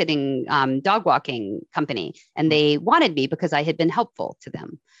dog sitting, dog walking company. And they wanted me because I had been helpful to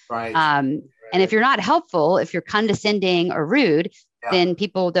them. And if you're not helpful, if you're condescending or rude, then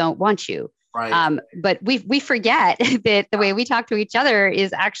people don't want you. But we forget that the way we talk to each other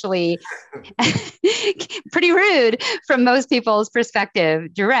is actually pretty rude from most people's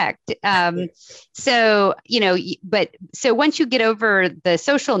perspective, direct. So, you know, so once you get over the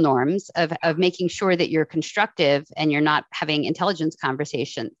social norms of making sure that you're constructive and you're not having intelligence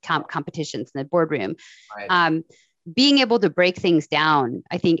competitions in the boardroom, being able to break things down,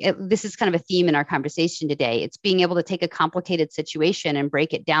 I think this is kind of a theme in our conversation today. It's being able to take a complicated situation and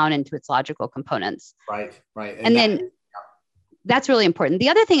break it down into its logical components. And then that's really important. The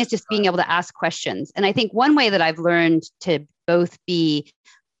other thing is just being able to ask questions. And I think one way that I've learned to both be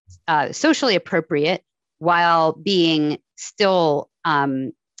socially appropriate while being still,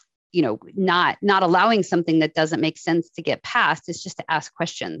 you know, not allowing something that doesn't make sense to get past is just to ask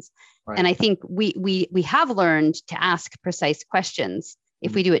questions. And I think we have learned to ask precise questions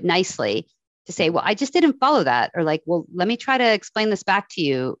if we do it nicely, to say, well, I just didn't follow that. Or like, well, let me try to explain this back to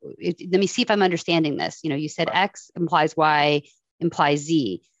you. Let me see if I'm understanding this. You know, you said X implies Y implies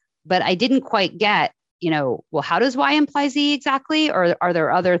Z, but I didn't quite get, you know, well, how does Y imply Z exactly? Or are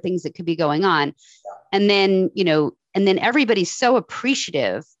there other things that could be going on? And then, you know, and then everybody's so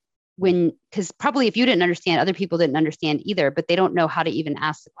appreciative because probably if you didn't understand, other people didn't understand either, but they don't know how to even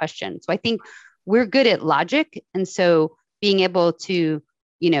ask the question. So I think we're good at logic. And so being able to,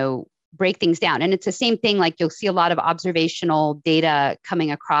 you know, break things down. And it's the same thing, like you'll see a lot of observational data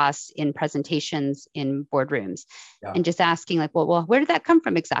coming across in presentations in boardrooms and just asking like, well, where did that come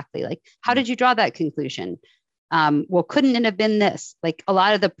from exactly? Like, how did you draw that conclusion? well, couldn't it have been this? Like a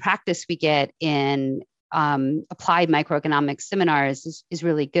lot of the practice we get in applied microeconomics seminars is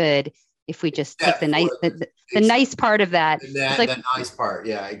really good if we just take the nice part of that. It's like the nice part,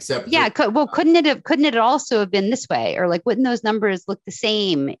 yeah. Couldn't it also have been this way? Or like, wouldn't those numbers look the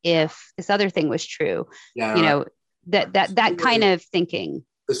same if this other thing was true? Yeah, that kind of thinking.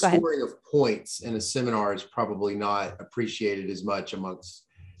 The scoring of points in a seminar is probably not appreciated as much amongst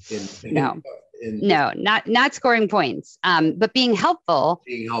not scoring points, but being helpful,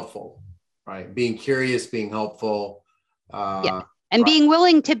 right? Being curious, being helpful, and being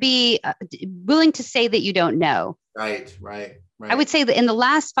willing to say that you don't know. Right. I would say that in the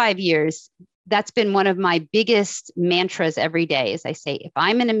last 5 years, that's been one of my biggest mantras every day. Is I say, if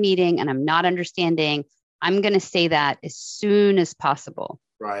I'm in a meeting and I'm not understanding, I'm going to say that as soon as possible.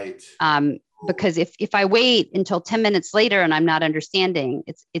 Right. Because if I wait until 10 minutes later and I'm not understanding,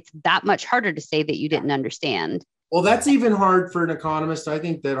 it's that much harder to say that you didn't understand. Well, that's even hard for an economist. I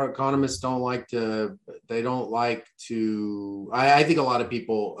think that economists I think a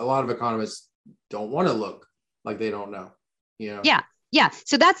lot of economists don't want to look like they don't know. Yeah.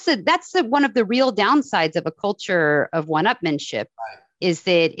 So that's one of the real downsides of a culture of one-upmanship. Right. Is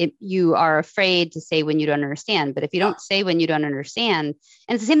that you are afraid to say when you don't understand. But if you don't say when you don't understand,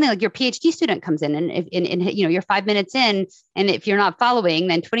 and it's the same thing, like your PhD student comes in and you're 5 minutes in, and if you're not following,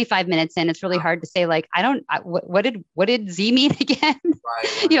 then 25 minutes in, it's really hard to say, like, what did Z mean again?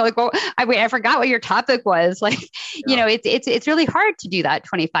 Right. I forgot what your topic was. Like, it's really hard to do that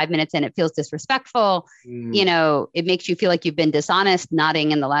 25 minutes in. It feels disrespectful. It makes you feel like you've been dishonest, nodding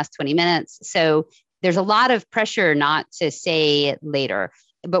in the last 20 minutes. So there's a lot of pressure not to say it later.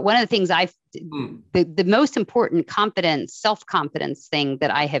 But one of the things the most important self-confidence thing that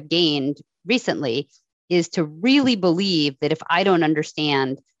I have gained recently is to really believe that if I don't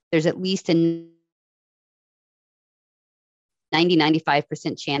understand, there's at least a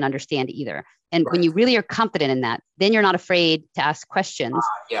 95% chance understand either. And when you really are confident in that, then you're not afraid to ask questions.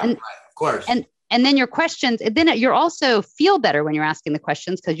 Of course. And then your questions, then you're also feel better when you're asking the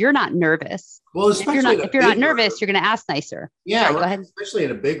questions because you're not nervous. Well, especially if you're not nervous, you're going to ask nicer. Yeah, right, go ahead. Especially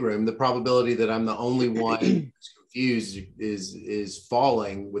in a big room, the probability that I'm the only one who's confused is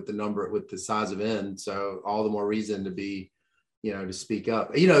falling with the size of N. So all the more reason to be, to speak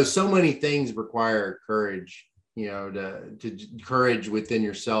up. So many things require courage. To courage within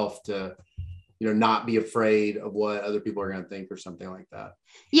yourself to, not be afraid of what other people are going to think or something like that.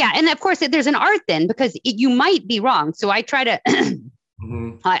 Yeah. And of course there's an art then, because you might be wrong. So I try to,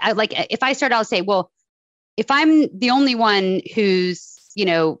 I like, if I start, I'll say, well, if I'm the only one who's,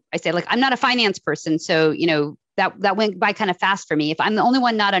 I say, like, I'm not a finance person. So, that went by kind of fast for me. If I'm the only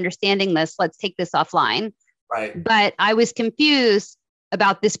one not understanding this, let's take this offline. Right. But I was confused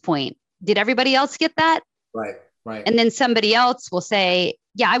about this point. Did everybody else get that? Right. And then somebody else will say,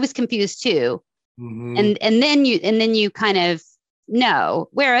 yeah, I was confused too. And then you kind of know.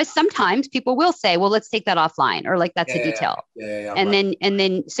 Whereas sometimes people will say, well, let's take that offline, or like that's a detail. And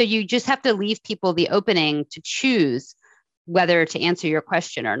then so you just have to leave people the opening to choose whether to answer your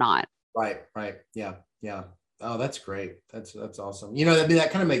question or not. Right. Yeah. Oh, that's great. That's awesome. That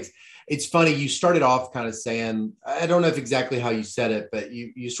kind of makes, it's funny. You started off kind of saying, I don't know if exactly how you said it, but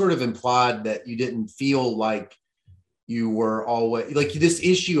you sort of implied that you didn't feel like you were always, like, this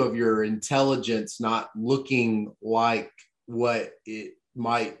issue of your intelligence not looking like what it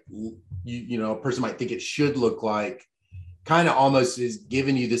might, a person might think it should look like, kind of almost is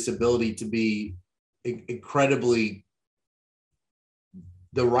giving you this ability to be incredibly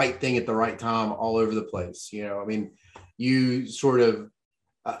the right thing at the right time all over the place. You sort of,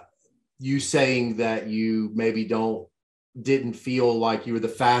 you saying that you maybe didn't feel like you were the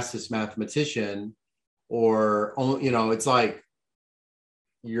fastest mathematician, or, it's like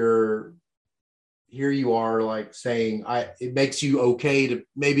here you are, like, saying, it makes you okay to,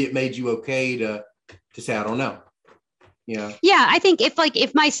 maybe it made you okay to say, I don't know. Yeah, I think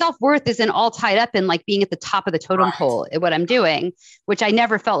if my self-worth isn't all tied up in like being at the top of the totem pole at what I'm doing, which I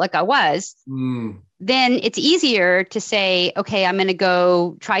never felt like I was, then it's easier to say, okay, I'm going to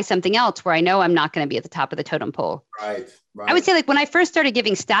go try something else where I know I'm not going to be at the top of the totem pole. Right. I would say, like, when I first started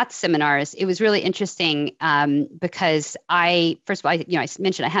giving stats seminars, it was really interesting because first of all, I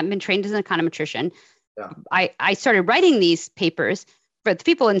mentioned I hadn't been trained as an econometrician. Yeah. I started writing these papers, but the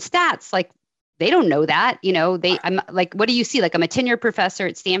people in stats, like, they don't know that, I'm like, what do you see? Like, I'm a tenured professor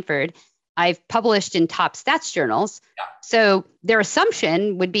at Stanford. I've published in top stats journals. Yeah. So their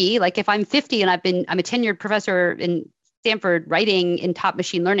assumption would be, like, if I'm 50 and I'm a tenured professor in Stanford writing in top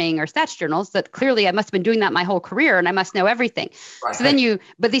machine learning or stats journals, that clearly I must have been doing that my whole career and I must know everything. Right. So then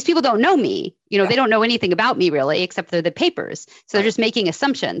but these people don't know me, they don't know anything about me really, except for the papers. So they're just making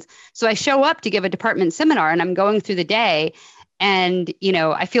assumptions. So I show up to give a department seminar and I'm going through the day and,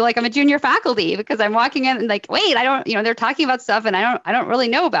 I feel like I'm a junior faculty because I'm walking in and like, wait, I don't, they're talking about stuff and I don't really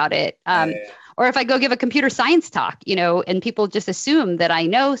know about it. Or if I go give a computer science talk, and people just assume that I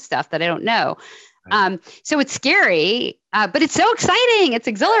know stuff that I don't know. So it's scary, but it's so exciting. It's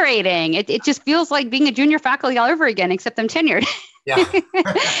exhilarating. It just feels like being a junior faculty all over again, except I'm tenured. Yeah.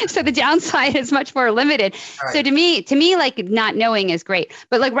 So the downside is much more limited. Right. So to me, like not knowing is great.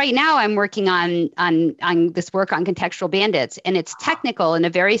 But like right now I'm working on this work on contextual bandits, and it's technical in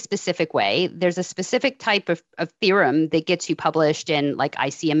a very specific way. There's a specific type of theorem that gets you published in like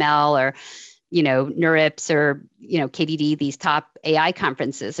ICML or NeurIPS or, KDD, these top AI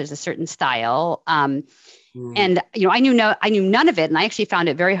conferences. There's a certain style. And, I knew none of it. And I actually found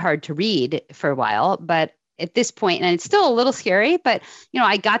it very hard to read for a while. But at this point, and it's still a little scary, but,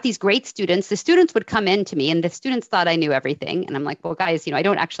 I got these great students. The students would come in to me and the students thought I knew everything. And I'm like, well, guys, I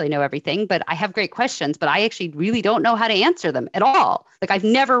don't actually know everything, but I have great questions, but I actually really don't know how to answer them at all. Like I've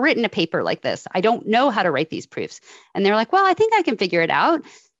never written a paper like this. I don't know how to write these proofs. And they're like, well, I think I can figure it out.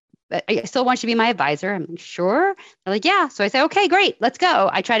 But I still want you to be my advisor. I'm like, sure. They're like, yeah. So I say, okay, great, let's go.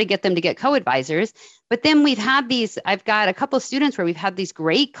 I try to get them to get co-advisors. But then I've got a couple of students where we've had these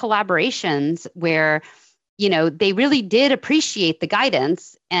great collaborations where, they really did appreciate the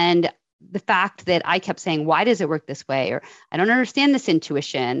guidance and the fact that I kept saying, why does it work this way? Or I don't understand this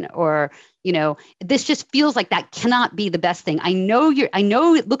intuition, or, this just feels like that cannot be the best thing. I know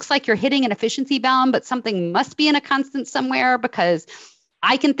it looks like you're hitting an efficiency bound, but something must be in a constant somewhere because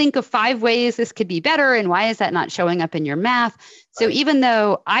I can think of 5 ways this could be better. And why is that not showing up in your math? So even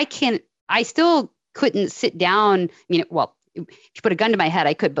though I still couldn't sit down, if you put a gun to my head,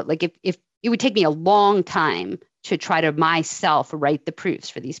 I could, but like if it would take me a long time to try to myself write the proofs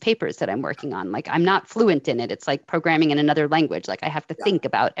for these papers that I'm working on. Like I'm not fluent in it. It's like programming in another language. Like I have to think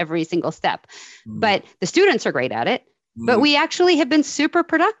about every single step, but the students are great at it. But we actually have been super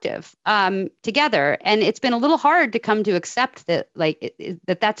productive together. And it's been a little hard to come to accept that, like,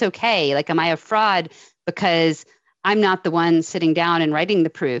 that's okay. Like, am I a fraud because I'm not the one sitting down and writing the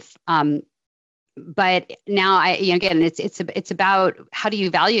proof? But now again, it's about how do you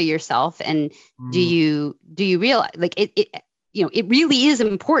value yourself, and do you realize like it really is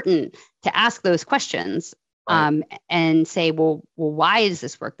important to ask those questions. And say, well, why does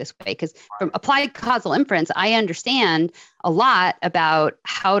this work this way? Because from applied causal inference, I understand a lot about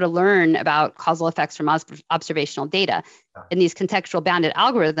how to learn about causal effects from observational data. In these contextual bounded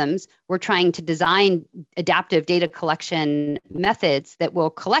algorithms, we're trying to design adaptive data collection methods that will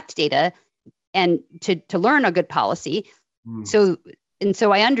collect data and to learn a good policy. So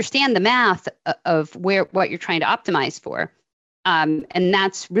I understand the math of what you're trying to optimize for. And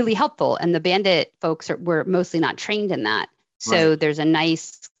that's really helpful. And the bandit folks were mostly not trained in that. So there's a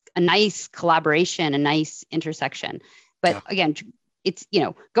nice collaboration, a nice intersection. But again, it's,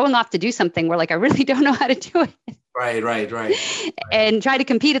 going off to do something where like, I really don't know how to do it. Right. And try to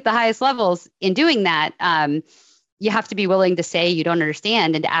compete at the highest levels in doing that. You have to be willing to say you don't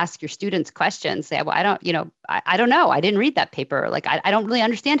understand and to ask your students questions. Say, well, I don't know. I didn't read that paper. Like, I don't really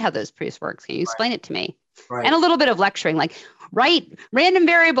understand how those proofs work. Can you explain it to me? And a little bit of lecturing, like write random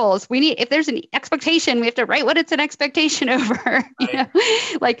variables. If there's an expectation, we have to write what it's an expectation over.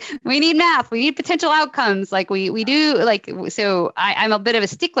 Like we need math, we need potential outcomes. Like we do. Like so, I'm a bit of a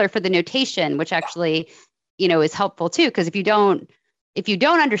stickler for the notation, which actually, is helpful too. Because if you don't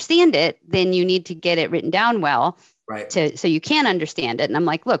understand it, then you need to get it written down well. So you can understand it. And I'm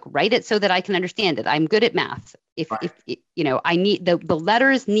like, look, write it so that I can understand it. I'm good at math. If I need the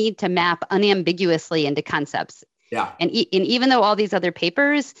letters need to map unambiguously into concepts. And even though all these other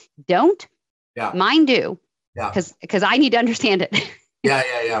papers don't, mine do. Because I need to understand it.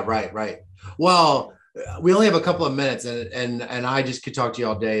 Right. Well, we only have a couple of minutes, and I just could talk to you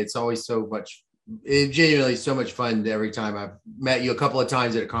all day. It's always genuinely so much fun. Every time I've met you a couple of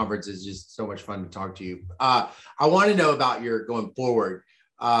times at a conference, it's just so much fun to talk to you. I want to know about your going forward.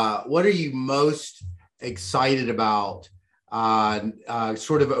 What are you most excited about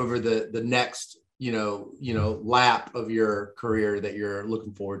sort of over the next lap of your career that you're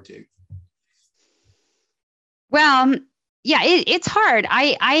looking forward to? Well, it's hard.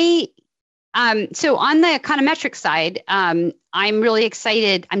 So on the econometric side, I'm really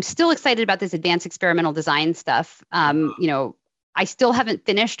excited. I'm still excited about this advanced experimental design stuff. I still haven't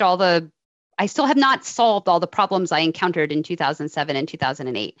finished I still have not solved all the problems I encountered in 2007 and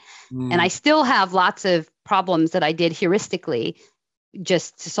 2008. And I still have lots of problems that I did heuristically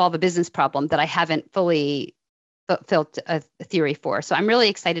just to solve a business problem that I haven't fully built a theory for. So I'm really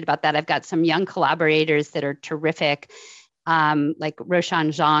excited about that. I've got some young collaborators that are terrific, like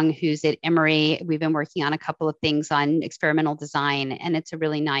Roshan Zhang, who's at Emory. We've been working on a couple of things on experimental design, and it's a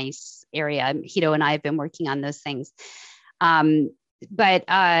really nice area. Hito and I have been working on those things.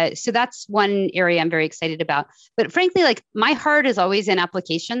 So that's one area I'm very excited about. But frankly, like my heart is always in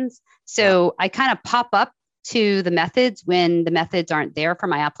applications. So I kind of pop up to the methods when the methods aren't there for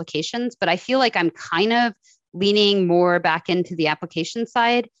my applications. But I feel like I'm kind of leaning more back into the application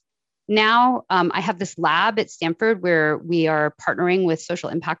side now. I have this lab at Stanford where we are partnering with social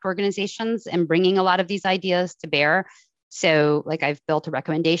impact organizations and bringing a lot of these ideas to bear. So like I've built a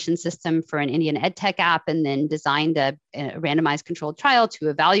recommendation system for an Indian EdTech app and then designed a randomized controlled trial to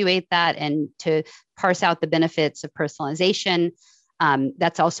evaluate that and to parse out the benefits of personalization.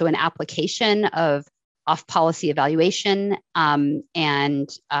 That's also an application of off-policy evaluation.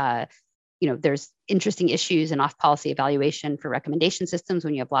 There's interesting issues in off-policy evaluation for recommendation systems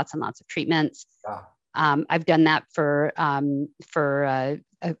when you have lots and lots of treatments. I've done that for a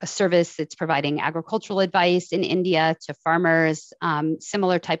service that's providing agricultural advice in India to farmers,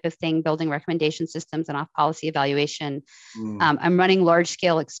 similar type of thing, building recommendation systems and off-policy evaluation. I'm running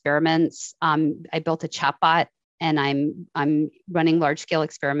large-scale experiments. I built a chatbot, and I'm running large-scale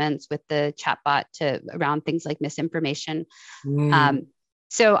experiments with the chatbot around things like misinformation.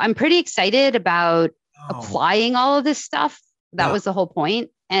 So I'm pretty excited about applying all of this stuff. That was the whole point,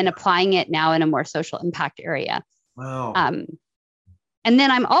 and applying it now in a more social impact area. And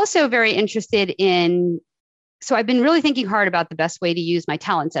then I'm also very interested so I've been really thinking hard about the best way to use my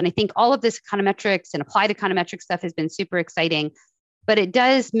talents. And I think all of this econometrics and applied econometrics stuff has been super exciting, but it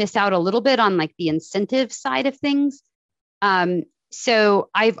does miss out a little bit on like the incentive side of things. So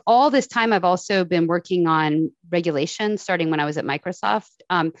all this time, I've also been working on regulation starting when I was at Microsoft.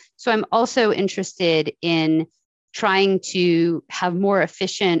 So I'm also interested in trying to have more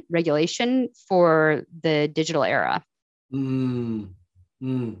efficient regulation for the digital era.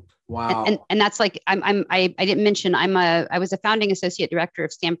 Wow. And that's like, I didn't mention, I was a founding associate director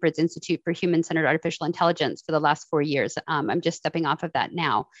of Stanford's Institute for Human-Centered Artificial Intelligence for the last 4 years. I'm just stepping off of that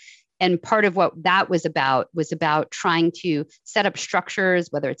now. And part of what that was about trying to set up structures,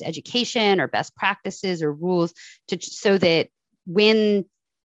 whether it's education or best practices or rules, so that when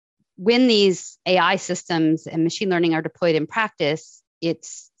these AI systems and machine learning are deployed in practice,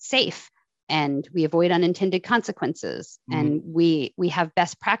 it's safe and we avoid unintended consequences. And we have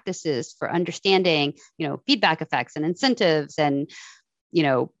best practices for understanding, feedback effects and incentives and,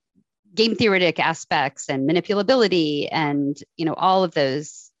 game theoretic aspects and manipulability and, all of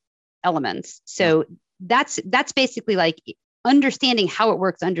those elements. So that's basically like understanding how it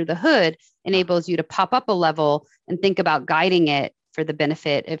works under the hood enables you to pop up a level and think about guiding it for the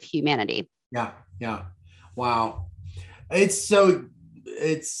benefit of humanity. Yeah. Wow.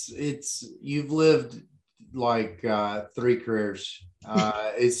 You've lived like 3 careers.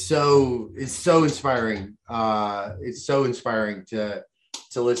 It's so inspiring. It's so inspiring to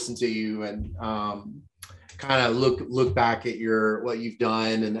listen to you and kind of look back at what you've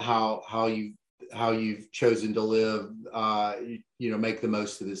done and how you've chosen to live, make the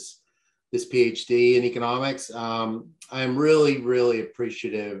most of this PhD in economics. I'm really, really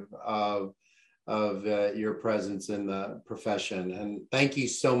appreciative of your presence in the profession, and thank you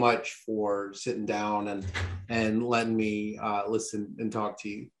so much for sitting down and letting me listen and talk to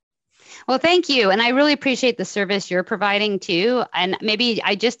you. Well, thank you. And I really appreciate the service you're providing too. And maybe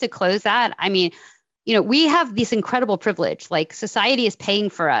to close that, we have this incredible privilege, like society is paying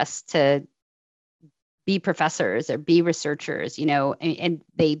for us to be professors or be researchers, and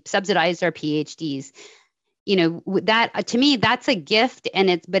they subsidize our PhDs. That to me, that's a gift,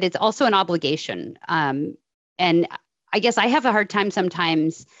 but it's also an obligation. And I guess I have a hard time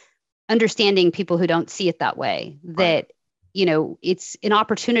sometimes understanding people who don't see it that way, that, it's an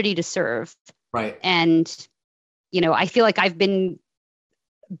opportunity to serve. Right. And, I feel like I've been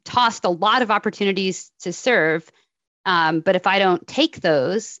tossed a lot of opportunities to serve. But if I don't take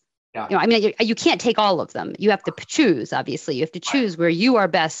those, you can't take all of them. You have to choose, obviously. You have to choose where you are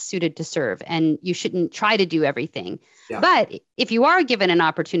best suited to serve, and you shouldn't try to do everything. Yeah. But if you are given an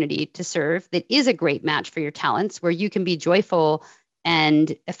opportunity to serve that is a great match for your talents, where you can be joyful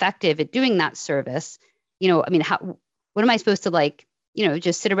and effective at doing that service, what am I supposed to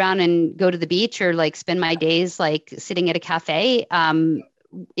just sit around and go to the beach or spend my days sitting at a cafe?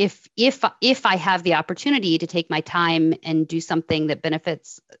 If I have the opportunity to take my time and do something that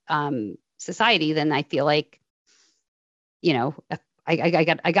benefits society, then I feel like,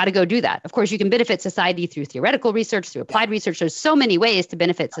 I got to go do that. Of course, you can benefit society through theoretical research, through applied research. There's so many ways to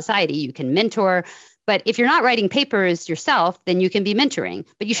benefit society. You can mentor, but if you're not writing papers yourself, then you can be mentoring,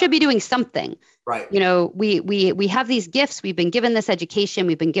 but you should be doing something. Right. We have these gifts. We've been given this education.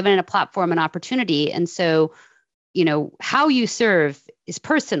 We've been given a platform, an opportunity. And so, how you serve is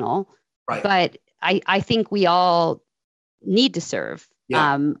personal, right. But I think we all need to serve.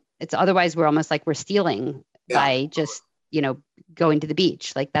 Yeah. It's otherwise we're almost like we're stealing by just, going to the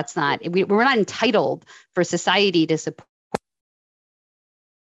beach. Like that's not, we're not entitled for society to support.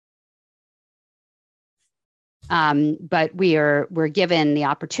 But we're given the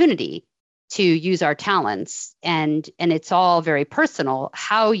opportunity to use our talents, and it's all very personal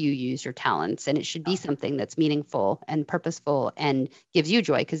how you use your talents, and it should be something that's meaningful and purposeful and gives you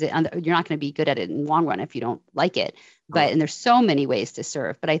joy, because you're not going to be good at it in the long run if you don't like it. But and there's so many ways to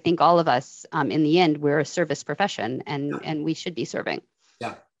serve, but I think all of us in the end, we're a service profession, and we should be serving.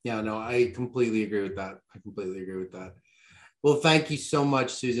 No, I completely agree with that. Well, thank you so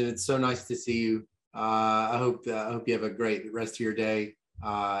much, Susan. It's so nice to see you. I hope you have a great rest of your day.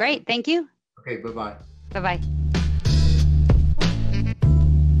 Great. Thank you. Okay. Bye-bye. Bye-bye.